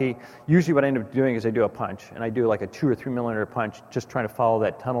get lucky. Usually what I end up doing is I do a punch, and I do like a 2 or 3 millimeter punch, just trying to follow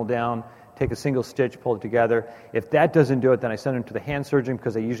that tunnel down, take a single stitch, pull it together. If that doesn't do it, then I send them to the hand surgeon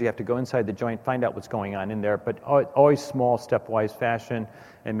because they usually have to go inside the joint, find out what's going on in there, but always small, stepwise fashion,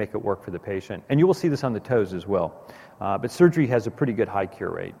 and make it work for the patient. And you will see this on the toes as well. But surgery has a pretty good high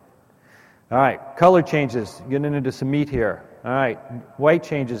cure rate. All right, color changes. Getting into some meat here. All right, white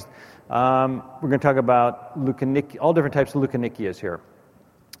changes. We're going to talk about all different types of leukonychias here,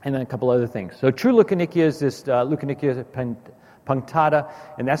 and then a couple other things. So true leukonychia is this leukonychia punctata,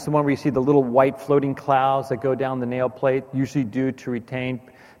 and that's the one where you see the little white floating clouds that go down the nail plate, usually due to retained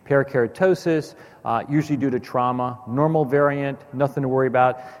perikeratosis, usually due to trauma. Normal variant, nothing to worry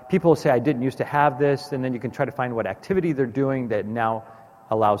about. People say, I didn't used to have this, and then you can try to find what activity they're doing that now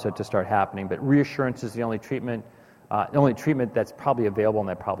allows it to start happening. But reassurance is the only treatment that's probably available and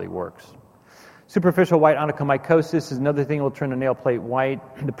that probably works. Superficial white onychomycosis is another thing that will turn the nail plate white.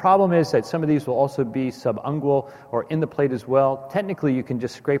 The problem is that some of these will also be subungual or in the plate as well. Technically, you can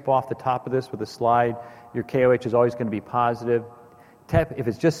just scrape off the top of this with a slide. Your KOH is always going to be positive. If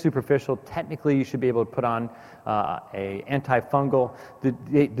it's just superficial, technically you should be able to put on a antifungal.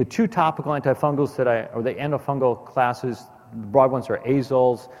 The two topical antifungals or the antifungal classes, the broad ones are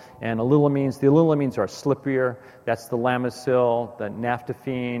azoles and allylamines. The allylamines are slipperier. That's the Lamisil, the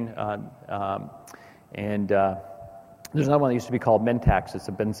Naphthene, and there's another one that used to be called Mentax. It's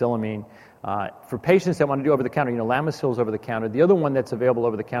a benzylamine. For patients that want to do over-the-counter, Lamisil is over-the-counter. The other one that's available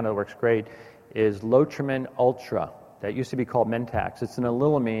over-the-counter that works great is Lotrimin Ultra. That used to be called Mentax. It's an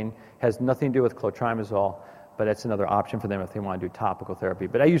allylamine, has nothing to do with clotrimazole, but that's another option for them if they want to do topical therapy.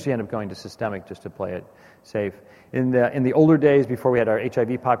 But I usually end up going to systemic just to play it safe. In the older days, before we had our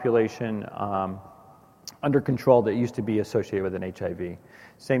HIV population under control, that used to be associated with an HIV.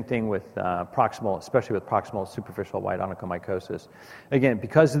 Same thing with proximal, especially with proximal superficial white onychomycosis. Again,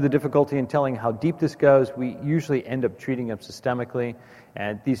 because of the difficulty in telling how deep this goes, we usually end up treating them systemically,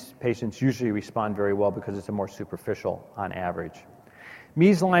 and these patients usually respond very well because it's a more superficial on average.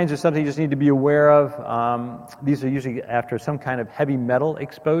 Mesalines are something you just need to be aware of. These are usually after some kind of heavy metal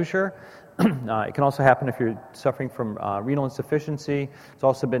exposure. It can also happen if you're suffering from renal insufficiency. It's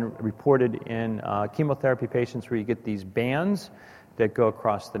also been reported in chemotherapy patients where you get these bands that go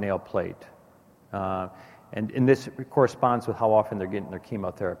across the nail plate. And this corresponds with how often they're getting their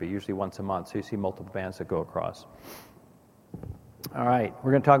chemotherapy, usually once a month. So you see multiple bands that go across. All right,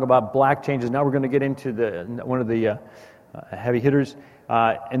 we're going to talk about black changes. Now we're going to get into one of the heavy hitters.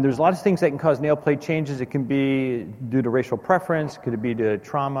 And there's a lot of things that can cause nail plate changes. It can be due to racial preference, could it be to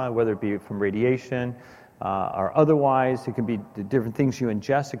trauma, whether it be from radiation or otherwise. It can be the different things you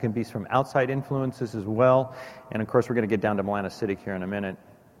ingest. It can be from outside influences as well. And of course, we're going to get down to melanocytic here in a minute.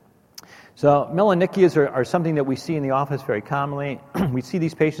 So melanicias are something that we see in the office very commonly. We see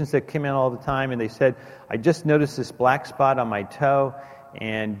these patients that come in all the time, and they said, "I just noticed this black spot on my toe,"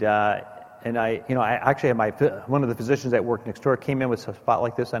 and I actually had one of the physicians that worked next door came in with a spot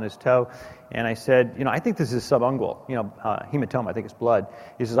like this on his toe, and I said, "I think this is subungual, hematoma. I think it's blood."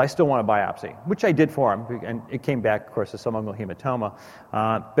 He says, "I still want a biopsy," which I did for him, and it came back, of course, as subungual hematoma.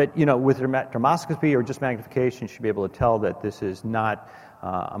 But with dermoscopy or just magnification, you should be able to tell that this is not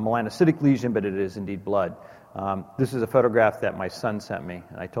a melanocytic lesion, but it is indeed blood. This is a photograph that my son sent me,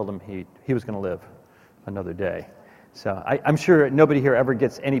 and I told him he was going to live another day. So I'm sure nobody here ever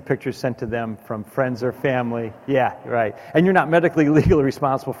gets any pictures sent to them from friends or family. Yeah, right. And you're not medically, legally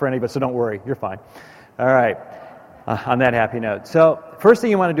responsible for any of it, so don't worry. You're fine. All right. On that happy note. So first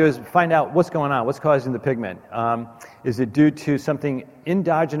thing you want to do is find out what's going on. What's causing the pigment? Is it due to something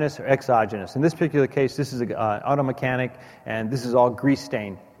endogenous or exogenous? In this particular case, this is an auto mechanic, and this is all grease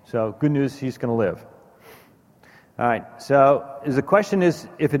stain. So good news, he's going to live. All right. So the question is,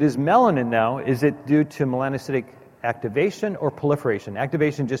 if it is melanin, though, is it due to melanocytic activation or proliferation?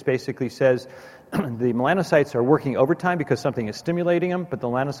 Activation just basically says the melanocytes are working overtime because something is stimulating them, but the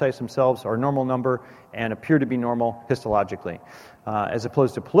melanocytes themselves are a normal number and appear to be normal histologically. As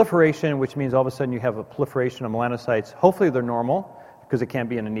opposed to proliferation, which means all of a sudden you have a proliferation of melanocytes. Hopefully they're normal, because it can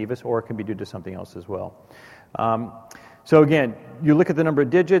be an nevus, or it can be due to something else as well. So again, you look at the number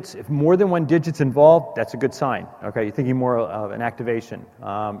of digits. If more than one digit's involved, that's a good sign. Okay, you're thinking more of an activation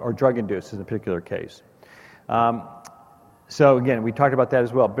or drug-induced in a particular case. So again, we talked about that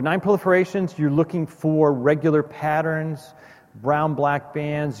as well. Benign proliferations, you're looking for regular patterns, brown-black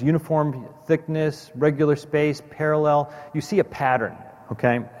bands, uniform thickness, regular space, parallel. You see a pattern,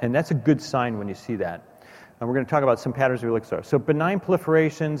 okay? And that's a good sign when you see that. And we're going to talk about some patterns we look for. So benign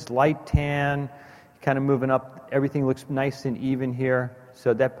proliferations, light tan, kind of moving up. Everything looks nice and even here.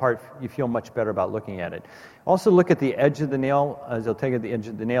 So that part, you feel much better about looking at it. Also look at the edge of the nail, as they'll take at the edge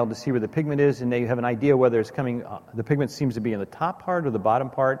of the nail to see where the pigment is, and then you have an idea whether it's coming, the pigment seems to be in the top part or the bottom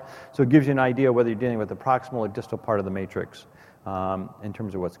part, so it gives you an idea whether you're dealing with the proximal or distal part of the matrix in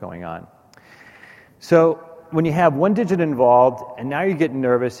terms of what's going on. So when you have one digit involved, and now you're getting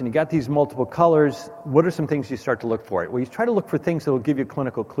nervous, and you got these multiple colors, what are some things you start to look for? Well, you try to look for things that will give you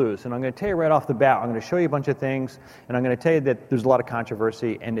clinical clues. And I'm going to tell you right off the bat, I'm going to show you a bunch of things, and I'm going to tell you that there's a lot of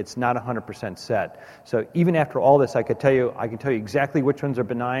controversy, and it's not 100% set. So even after all this, I can tell you exactly which ones are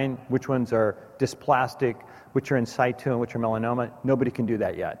benign, which ones are dysplastic, which are in situ, and which are melanoma. Nobody can do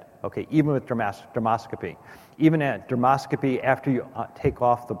that yet, okay, even with dermoscopy. Even at dermoscopy after you take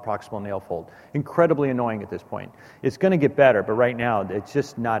off the proximal nail fold. Incredibly annoying at this point. It's going to get better, but right now it's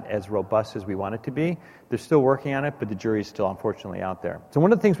just not as robust as we want it to be. They're still working on it, but the jury's still unfortunately out there. So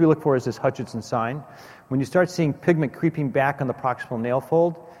one of the things we look for is this Hutchinson sign. When you start seeing pigment creeping back on the proximal nail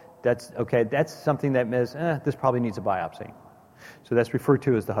fold, that's something that says, this probably needs a biopsy. So that's referred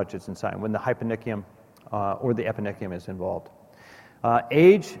to as the Hutchinson sign, when the hyponychium or the eponychium is involved.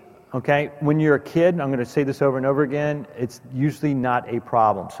 Age. Okay, when you're a kid, I'm going to say this over and over again, it's usually not a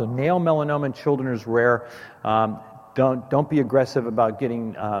problem. So nail melanoma in children is rare. Don't be aggressive about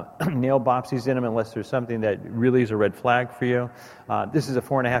getting nail biopsies in them unless there's something that really is a red flag for you. This is a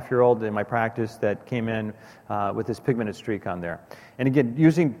 4.5-year-old in my practice that came in with this pigmented streak on there. And again,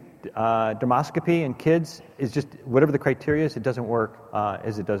 using dermoscopy in kids is just, whatever the criteria is, it doesn't work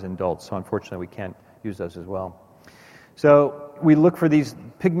as it does in adults. So unfortunately, we can't use those as well. So we look for these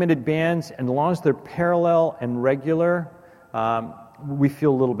pigmented bands, and as long as they're parallel and regular, we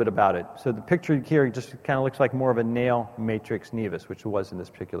feel a little bit about it. So the picture here just kind of looks like more of a nail matrix nevus, which it was in this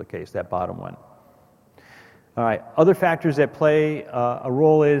particular case, that bottom one. All right, other factors that play a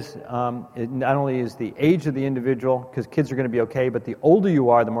role is not only is the age of the individual, because kids are going to be okay, but the older you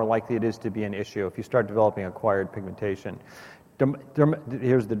are, the more likely it is to be an issue if you start developing acquired pigmentation.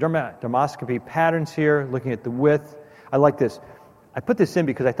 Here's the dermoscopy patterns here, looking at the width. I like this. I put this in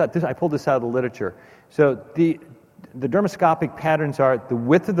because I pulled this out of the literature. So the dermoscopic patterns are the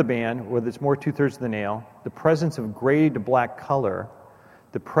width of the band, whether it's more 2/3 of the nail, the presence of gray to black color,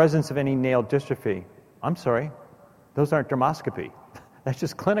 the presence of any nail dystrophy. I'm sorry, those aren't dermoscopy. That's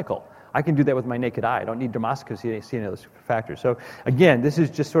just clinical. I can do that with my naked eye. I don't need dermoscopy to see any of those factors. So again, this is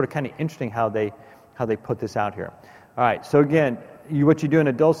just sort of kind of interesting how they put this out here. All right, so again, what you do in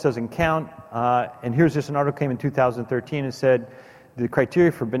adults doesn't count. And here's just an article came in 2013 and said, the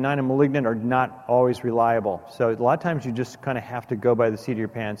criteria for benign and malignant are not always reliable. So a lot of times you just kind of have to go by the seat of your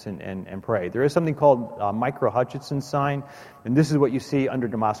pants and pray. There is something called micro-Hutchinson sign, and this is what you see under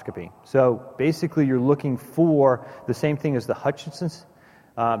dermoscopy. So basically you're looking for the same thing as the Hutchinson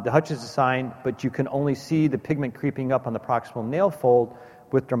sign, but you can only see the pigment creeping up on the proximal nail fold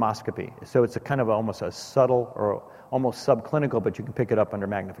with dermoscopy. So it's a kind of almost a subtle or almost subclinical, but you can pick it up under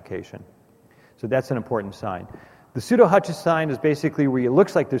magnification. So that's an important sign. The pseudo-Hutchinson sign is basically where it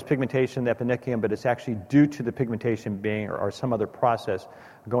looks like there's pigmentation in the eponychium, but it's actually due to the pigmentation being or some other process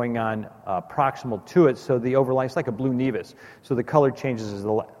going on proximal to it. So the overlay is like a blue nevus. So the color changes as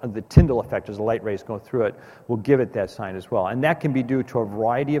the Tyndall effect, as the light rays go through it, will give it that sign as well. And that can be due to a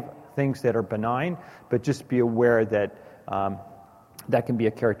variety of things that are benign, but just be aware that that can be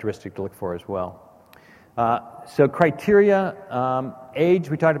a characteristic to look for as well. So criteria, age,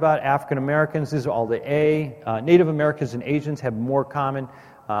 we talked about African Americans, this is all the A. Native Americans and Asians have more common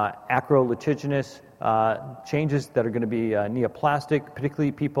acrolitiginous changes that are going to be neoplastic,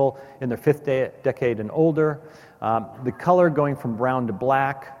 particularly people in their fifth decade and older. The color going from brown to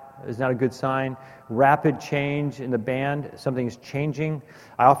black is not a good sign. Rapid change in the band, something is changing.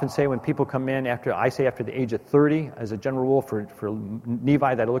 I often say when people come in after the age of 30, as a general rule for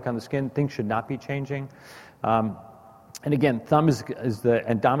nevi that look on the skin, things should not be changing. And again, thumb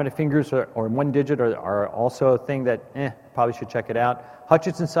and dominant fingers or one digit are also a thing that probably should check it out.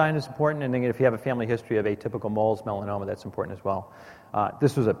 Hutchinson sign is important, and then if you have a family history of atypical moles, melanoma, that's important as well.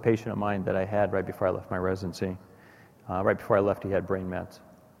 This was a patient of mine that I had right before I left my residency. Right before I left, he had brain mets.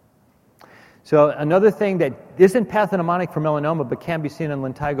 So another thing that isn't pathognomonic for melanoma but can be seen in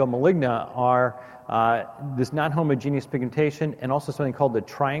lentigo maligna are this non-homogeneous pigmentation and also something called the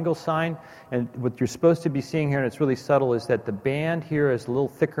triangle sign. And what you're supposed to be seeing here, and it's really subtle, is that the band here is a little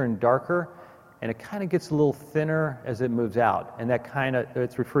thicker and darker, and it kind of gets a little thinner as it moves out. And that kind of,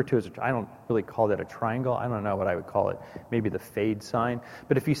 it's referred to as, I don't really call that a triangle. I don't know what I would call it. Maybe the fade sign.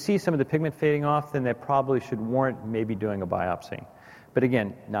 But if you see some of the pigment fading off, then that probably should warrant maybe doing a biopsy. But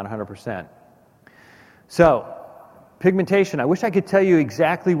again, not 100%. So, pigmentation. I wish I could tell you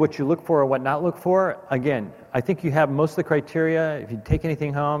exactly what you look for or what not look for. Again, I think you have most of the criteria. If you take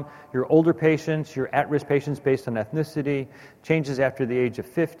anything home, your older patients, your at-risk patients based on ethnicity, changes after the age of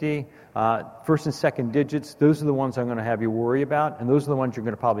 50, first and second digits, those are the ones I'm going to have you worry about, and those are the ones you're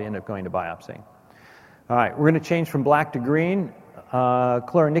going to probably end up going to biopsy. All right, we're going to change from black to green.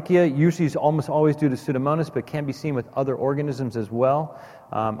 Chloronychia usually is almost always due to Pseudomonas, but can be seen with other organisms as well.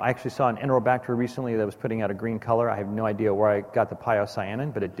 I actually saw an Enterobacter recently that was putting out a green color. I have no idea where I got the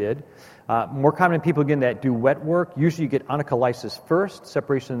piocyanin, but it did. More common in people, again, that do wet work. Usually you get onycholysis first,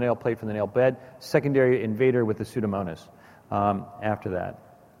 separation of the nail plate from the nail bed, secondary invader with the Pseudomonas after that.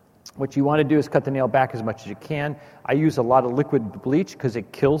 What you want to do is cut the nail back as much as you can. I use a lot of liquid bleach because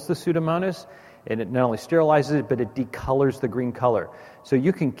it kills the Pseudomonas. And it not only sterilizes it, but it decolors the green color. So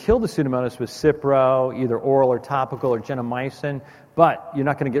you can kill the Pseudomonas with Cipro, either oral or topical, or gentamicin, but you're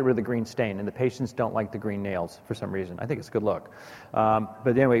not going to get rid of the green stain. And the patients don't like the green nails for some reason. I think it's a good look. But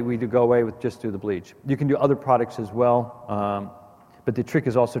anyway, we do go away with just do the bleach. You can do other products as well, but the trick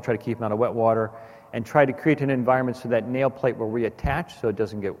is also try to keep them out of wet water and try to create an environment so that nail plate will reattach so it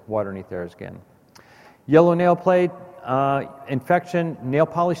doesn't get water underneath there again. Yellow nail plate. Infection, nail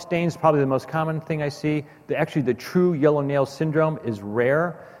polish stains, probably the most common thing I see. Actually, the true yellow nail syndrome is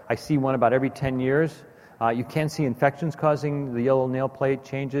rare. I see one about every 10 years. You can see infections causing the yellow nail plate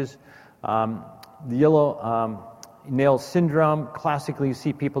changes. The yellow nail syndrome, classically you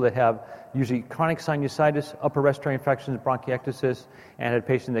see people that have usually chronic sinusitis, upper respiratory infections, bronchiectasis, and had a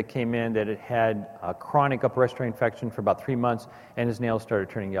patient that came in that had a chronic upper respiratory infection for about 3 months, and his nails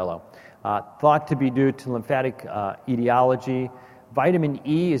started turning yellow. Thought to be due to lymphatic etiology. Vitamin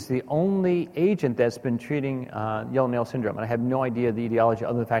E is the only agent that's been treating yellow nail syndrome, and I have no idea the etiology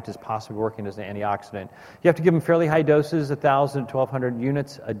other than the fact it's possibly working as an antioxidant. You have to give them fairly high doses, 1,000 to 1,200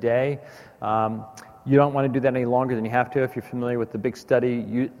 units a day. You don't want to do that any longer than you have to. If you're familiar with the big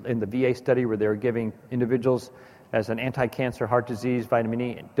study, in the VA study where they were giving individuals as an anti-cancer heart disease vitamin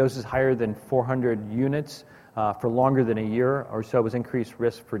E, doses higher than 400 units for longer than a year or so was increased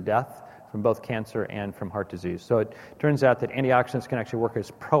risk for death from both cancer and from heart disease. So it turns out that antioxidants can actually work as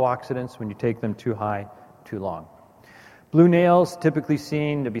pro-oxidants when you take them too high, too long. Blue nails, typically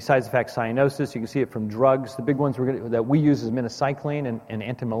seen, besides the fact cyanosis, you can see it from drugs. The big ones that we use is minocycline and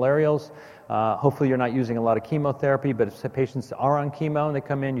antimalarials. Hopefully you're not using a lot of chemotherapy, but if patients are on chemo and they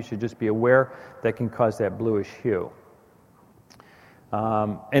come in, you should just be aware that can cause that bluish hue.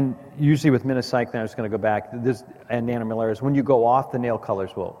 And usually with minocycline, I'm just going to go back, and antimalarials, when you go off, the nail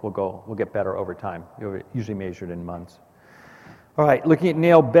colors will get better over time. You're usually measured in months. All right, looking at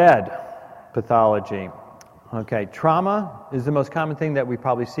nail bed pathology. Okay, trauma is the most common thing that we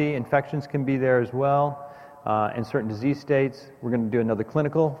probably see. Infections can be there as well in certain disease states. We're going to do another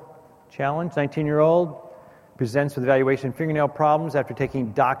clinical challenge. 19-year-old presents with evaluation fingernail problems after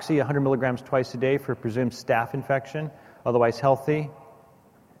taking Doxy 100 milligrams twice a day for a presumed staph infection, otherwise healthy,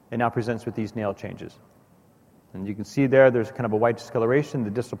 and now presents with these nail changes. And you can see there's kind of a white discoloration in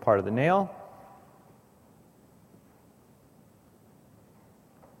the distal part of the nail.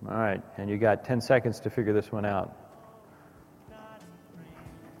 All right, and you got 10 seconds to figure this one out.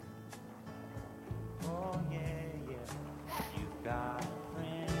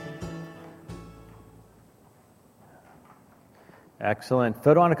 Excellent.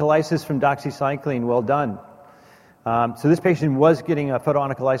 Photoonycholysis from doxycycline, well done. So this patient was getting a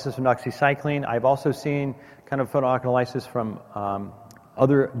photoonycholysis from doxycycline. I've also seen kind of photoonycholysis from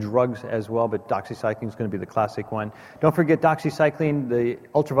other drugs as well, but doxycycline is going to be the classic one. Don't forget doxycycline, the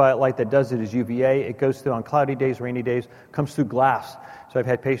ultraviolet light that does it is UVA. It goes through on cloudy days, rainy days, comes through glass. So I've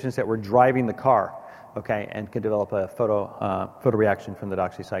had patients that were driving the car, okay, and could develop a photoreaction from the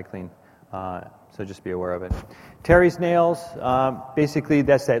doxycycline. So just be aware of it. Terry's nails, basically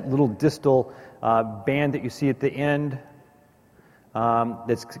that's that little distal band that you see at the end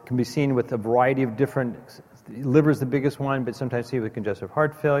that can be seen with a variety of different. Liver is the biggest one, but sometimes see with congestive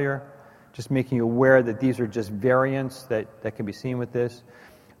heart failure. Just making you aware that these are just variants that can be seen with this.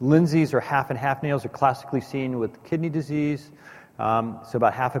 Lindsay's or half and half nails are classically seen with kidney disease. So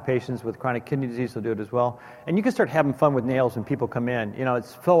about half of patients with chronic kidney disease will do it as well. And you can start having fun with nails when people come in. You know,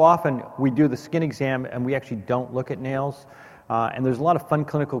 it's so often we do the skin exam and we actually don't look at nails. And there's a lot of fun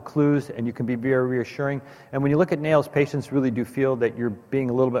clinical clues, and you can be very reassuring. And when you look at nails, patients really do feel that you're being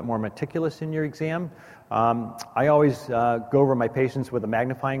a little bit more meticulous in your exam. I always go over my patients with a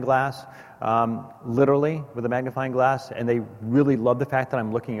magnifying glass, literally with a magnifying glass, and they really love the fact that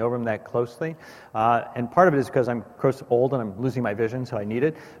I'm looking over them that closely. And part of it is because I'm old and I'm losing my vision, so I need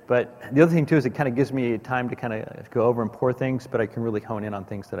it. But the other thing, too, is it kind of gives me time to kind of go over and pour things, but I can really hone in on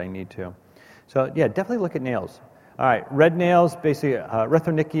things that I need to. So, yeah, definitely look at nails. All right, red nails, basically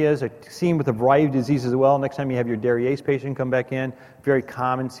rethornichias are seen with a variety of diseases as well. Next time you have your Darius patient come back in, very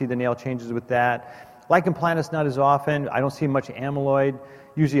common, see the nail changes with that. Lichen planus, not as often. I don't see much amyloid.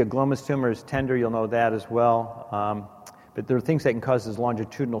 Usually a glomus tumor is tender, you'll know that as well. But there are things that can cause these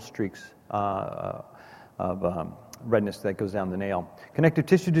longitudinal streaks of redness that goes down the nail. Connective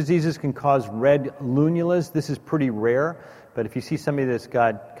tissue diseases can cause red lunulas. This is pretty rare. But if you see somebody that's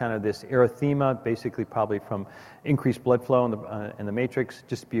got kind of this erythema, basically probably from increased blood flow in the matrix,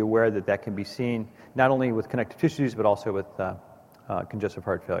 just be aware that that can be seen not only with connective tissues but also with congestive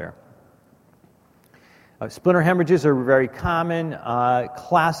heart failure. Splinter hemorrhages are very common.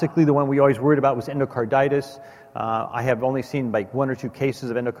 Classically, the one we always worried about was endocarditis. I have only seen like 1 or 2 cases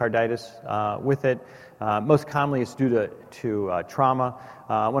of endocarditis with it. Most commonly, it's due to trauma.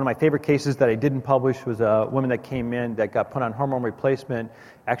 One of my favorite cases that I didn't publish was a woman that came in that got put on hormone replacement,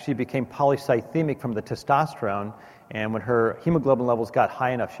 actually became polycythemic from the testosterone, and when her hemoglobin levels got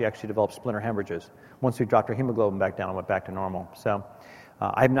high enough, she actually developed splinter hemorrhages. Once we dropped her hemoglobin back down, it went back to normal. So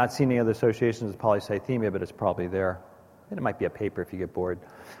I have not seen any other associations with polycythemia, but it's probably there. And it might be a paper if you get bored.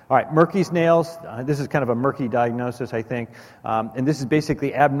 All right, Merkey's nails. This is kind of a murky diagnosis, I think. And this is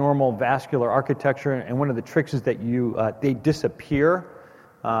basically abnormal vascular architecture. And one of the tricks is that they disappear.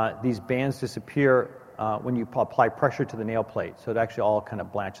 These bands disappear when you apply pressure to the nail plate. So it actually all kind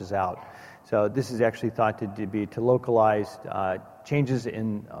of blanches out. So this is actually thought to be localized changes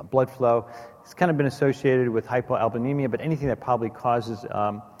in blood flow. It's kind of been associated with hypoalbuminemia, but anything that probably causes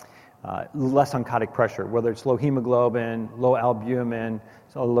less oncotic pressure, whether it's low hemoglobin, low albumin,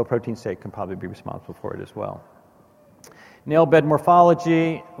 so low protein state can probably be responsible for it as well. Nail bed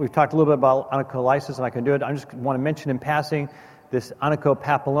morphology, we've talked a little bit about onycholysis, and I can do it. I just want to mention in passing, this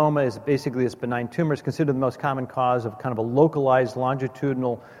onychopapilloma is basically this benign tumor. It's considered the most common cause of kind of a localized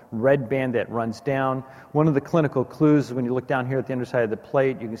longitudinal red band that runs down. One of the clinical clues is when you look down here at the underside of the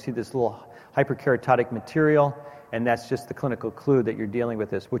plate, you can see this little hyperkeratotic material, and that's just the clinical clue that you're dealing with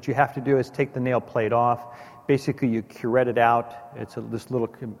this. What you have to do is take the nail plate off. Basically, you curette it out. It's this little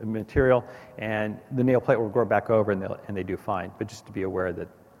material, and the nail plate will grow back over, and they do fine. But just to be aware that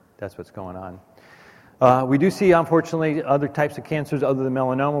that's what's going on. We do see, unfortunately, other types of cancers other than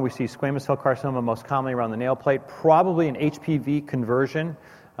melanoma. We see squamous cell carcinoma most commonly around the nail plate, probably an HPV conversion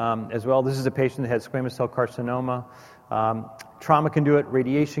as well. This is a patient that had squamous cell carcinoma. Trauma can do it,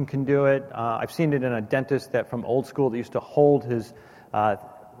 radiation can do it. I've seen it in a dentist that from old school that used to hold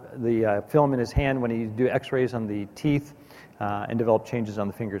the film in his hand when he do x-rays on the teeth. and develop changes on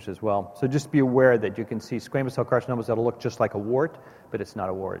the fingers as well. So just be aware that you can see squamous cell carcinomas that'll look just like a wart, but it's not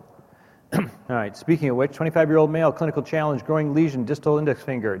a wart. All right, speaking of which, 25-year-old male, clinical challenge, growing lesion, distal index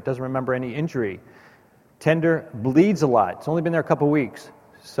finger, doesn't remember any injury. Tender, bleeds a lot. It's only been there a couple weeks.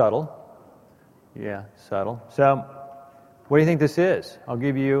 Subtle. Yeah, subtle. So what do you think this is? I'll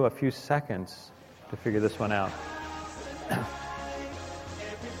give you a few seconds to figure this one out.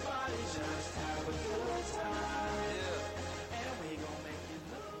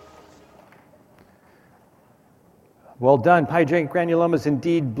 Well done. Pyogenic granulomas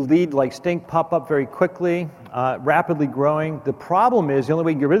indeed bleed like stink, pop up very quickly, rapidly growing. The problem is the only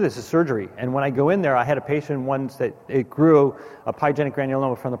way you can get rid of this is surgery. And when I go in there, I had a patient once that it grew a pyogenic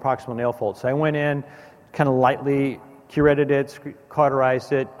granuloma from the proximal nail fold. So I went in, kind of lightly curetted it,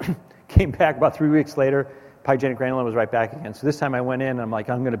 cauterized it, came back about 3 weeks later, pyogenic granuloma was right back again. So this time I went in, and I'm like,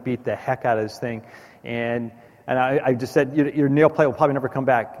 I'm going to beat the heck out of this thing. And I just said, your nail plate will probably never come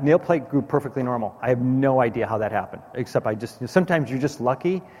back. Nail plate grew perfectly normal. I have no idea how that happened, except sometimes you're just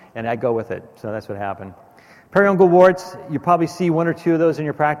lucky, and I go with it. So that's what happened. Periungual warts, you probably see one or two of those in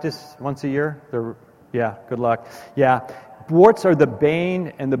your practice once a year. Yeah, good luck. Yeah, warts are the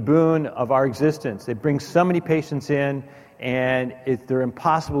bane and the boon of our existence. They bring so many patients in, and they're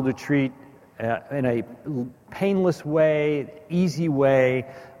impossible to treat in a painless way, easy way,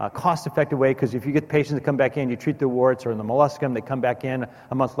 cost-effective way, because if you get patients that come back in, you treat the warts or the molluscum, they come back in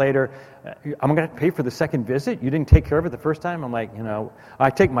a month later, I'm going to pay for the second visit? You didn't take care of it the first time? I'm like, I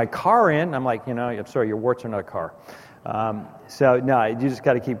take my car in, I'm like, I'm sorry, your warts are not a car. So, no, you just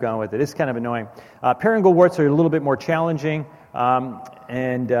got to keep going with it. It's kind of annoying. Periungual warts are a little bit more challenging, how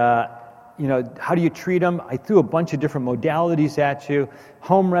do you treat them? I threw a bunch of different modalities at you.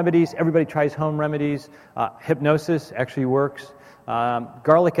 Home remedies, everybody tries home remedies. Hypnosis actually works.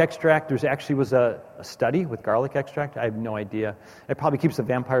 Garlic extract, there's actually was a study with garlic extract. I have no idea. It probably keeps the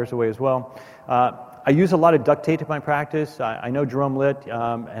vampires away as well. I use a lot of duct tape in my practice. I know Jerome Litt,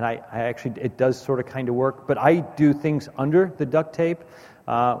 and I actually, it does sort of kind of work. But I do things under the duct tape,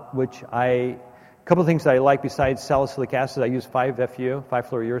 a couple of things that I like besides salicylic acid. I use 5-FU,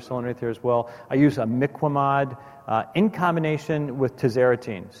 5-fluorouracil right there as well. I use a Miquimod in combination with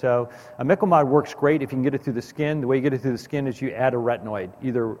tazarotene. So a Miquimod works great if you can get it through the skin. The way you get it through the skin is you add a retinoid,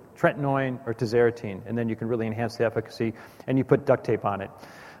 either tretinoin or tazarotene, and then you can really enhance the efficacy, and you put duct tape on it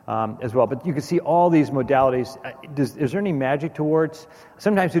as well. But you can see all these modalities. Is there any magic to warts?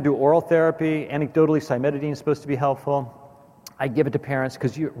 Sometimes we do oral therapy. Anecdotally, cimetidine is supposed to be helpful. I give it to parents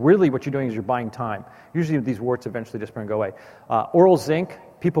because really what you're doing is you're buying time. Usually these warts eventually just go away. Oral zinc,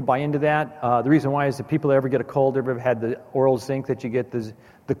 people buy into that. The reason why is that people that ever get a cold, ever had the oral zinc that you get, the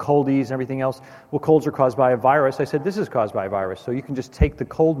coldies and everything else. Well, colds are caused by a virus. I said, this is caused by a virus. So you can just take the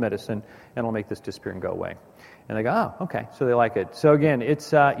cold medicine and it'll make this disappear and go away. And they go, oh, okay. So they like it. So again,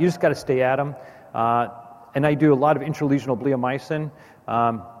 it's you just got to stay at them. And I do a lot of intralesional bleomycin.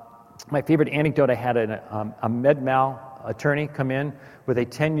 My favorite anecdote, I had a med mal attorney come in with a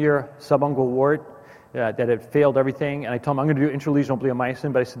 10-year subungual wart that had failed everything, and I told him I'm going to do intralesional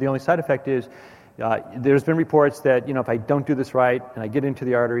bleomycin, but I said the only side effect is there's been reports that if I don't do this right and I get into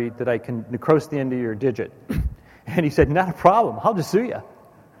the artery that I can necrose the end of your digit. And he said, not a problem, I'll just sue you.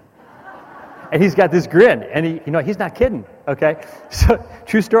 And he's got this grin, and he's not kidding, okay? So,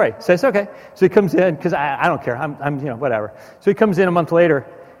 true story. So I said, okay. So he comes in, because I don't care, I'm whatever. So he comes in a month later,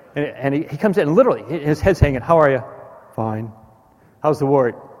 and he comes in, and literally, his head's hanging, how are you? Fine. How's the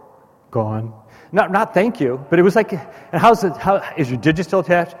wart? Gone. Not thank you, but it was like, and how is your digit still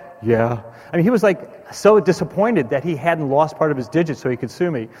attached? Yeah. I mean, he was like so disappointed that he hadn't lost part of his digit so he could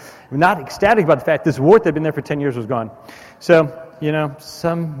sue me. Not ecstatic about the fact this wart that had been there for 10 years was gone. So,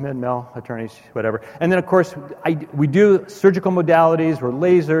 some med-mal attorneys, whatever. And then, of course, we do surgical modalities or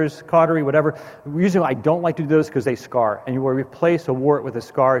lasers, cautery, whatever. Usually I don't like to do those because they scar. And you will replace a wart with a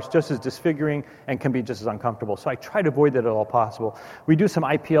scar. It's just as disfiguring and can be just as uncomfortable. So I try to avoid that at all possible. We do some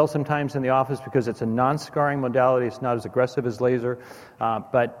IPL sometimes in the office because it's a non-scarring modality. It's not as aggressive as laser.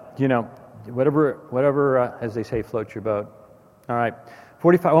 But, whatever, as they say, floats your boat. All right.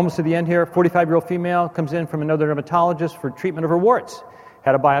 45, almost to the end here, 45-year-old female comes in from another dermatologist for treatment of her warts.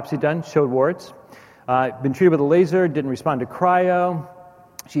 Had a biopsy done, showed warts. Been treated with a laser, didn't respond to cryo.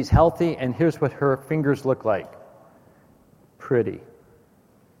 She's healthy, and here's what her fingers look like. Pretty.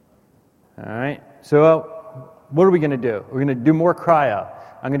 All right, so what are we going to do? We're going to do more cryo.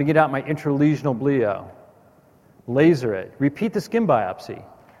 I'm going to get out my intralesional bleo. Laser it. Repeat the skin biopsy.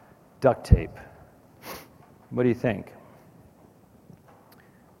 Duct tape. What do you think?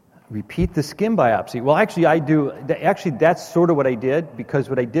 repeat the skin biopsy. Well, actually, I do. Actually, that's sort of what I did, because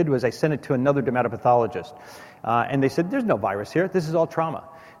what I did was I sent it to another dermatopathologist. And they said, there's no virus here. This is all trauma.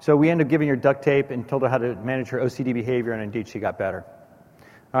 So we ended up giving her duct tape and told her how to manage her OCD behavior, and indeed she got better.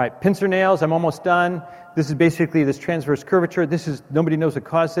 All right, pincer nails, I'm almost done. This is basically this transverse curvature. Nobody knows what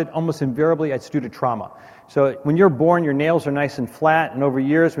caused it. Almost invariably, it's due to trauma. So when you're born, your nails are nice and flat, and over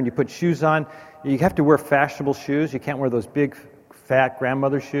years, when you put shoes on, you have to wear fashionable shoes. You can't wear those big, fat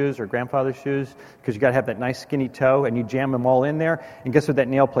grandmother shoes or grandfather shoes, because you got to have that nice skinny toe, and you jam them all in there. And guess what that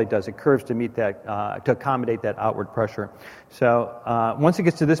nail plate does? It curves to meet that, to accommodate that outward pressure. So once it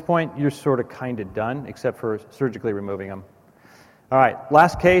gets to this point, you're sort of kind of done, except for surgically removing them. All right,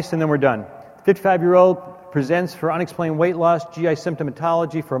 last case, and then we're done. 55-year-old presents for unexplained weight loss, GI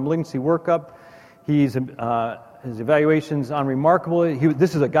symptomatology for a malignancy workup. His evaluation's unremarkable.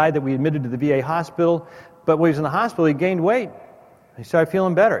 This is a guy that we admitted to the VA hospital, but when he was in the hospital, he gained weight. He started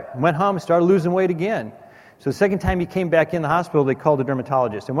feeling better. Went home and started losing weight again. So the second time he came back in the hospital, they called a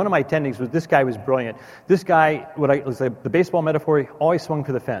dermatologist. And one of my attendings this guy was brilliant. This guy, the baseball metaphor, he always swung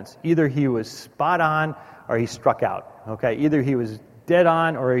for the fence. Either he was spot on or he struck out. Okay, either he was dead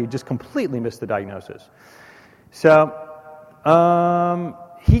on or he just completely missed the diagnosis. So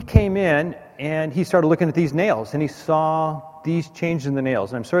he came in and he started looking at these nails, and he saw these changes in the nails.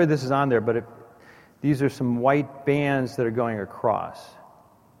 And I'm sorry this is on there, but these are some white bands that are going across.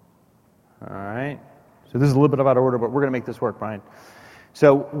 All right. So this is a little bit out of order, but we're going to make this work, Brian.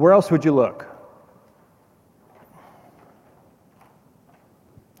 So where else would you look?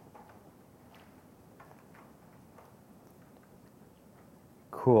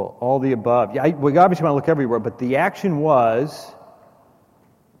 Cool. All the above. Yeah, we obviously want to look everywhere, but the action was,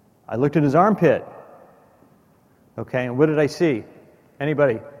 I looked at his armpit. Okay, and what did I see?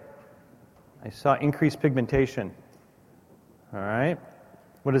 Anybody? I saw increased pigmentation. All right.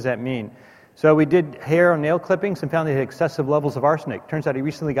 What does that mean? So we did hair and nail clippings and found they had excessive levels of arsenic. Turns out he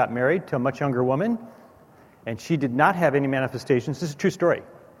recently got married to a much younger woman, and she did not have any manifestations. This is a true story.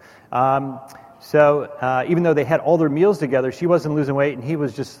 So even though they had all their meals together, she wasn't losing weight, and he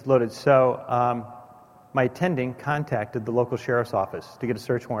was just loaded. So my attending contacted the local sheriff's office to get a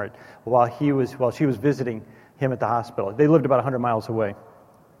search warrant while she was visiting him at the hospital. They lived about 100 miles away.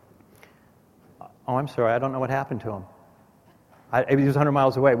 Oh, I'm sorry, I don't know what happened to him. He was 100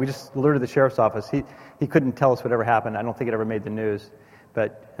 miles away. We just alerted the sheriff's office. He couldn't tell us whatever happened. I don't think it ever made the news.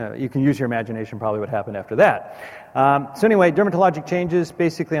 But you can use your imagination probably what happened after that. So anyway, dermatologic changes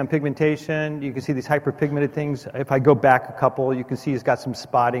basically on pigmentation. You can see these hyperpigmented things. If I go back a couple, you can see he's got some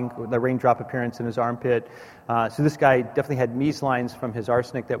spotting, the raindrop appearance in his armpit. So this guy definitely had mesalines from his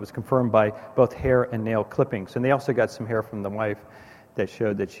arsenic that was confirmed by both hair and nail clippings. And they also got some hair from the wife that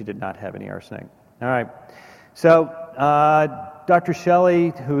showed that she did not have any arsenic. All right. So Dr. Shelley,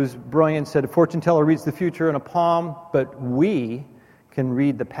 who's brilliant, said a fortune teller reads the future in a palm, but we can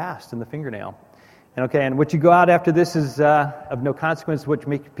read the past in the fingernail. And what you go out after this is of no consequence, what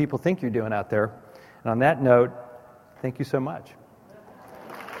make people think you're doing out there. And on that note, thank you so much.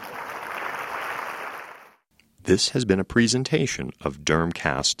 This has been a presentation of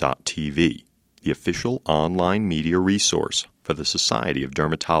Dermcast.tv, the official online media resource for the Society of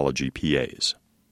Dermatology PAs.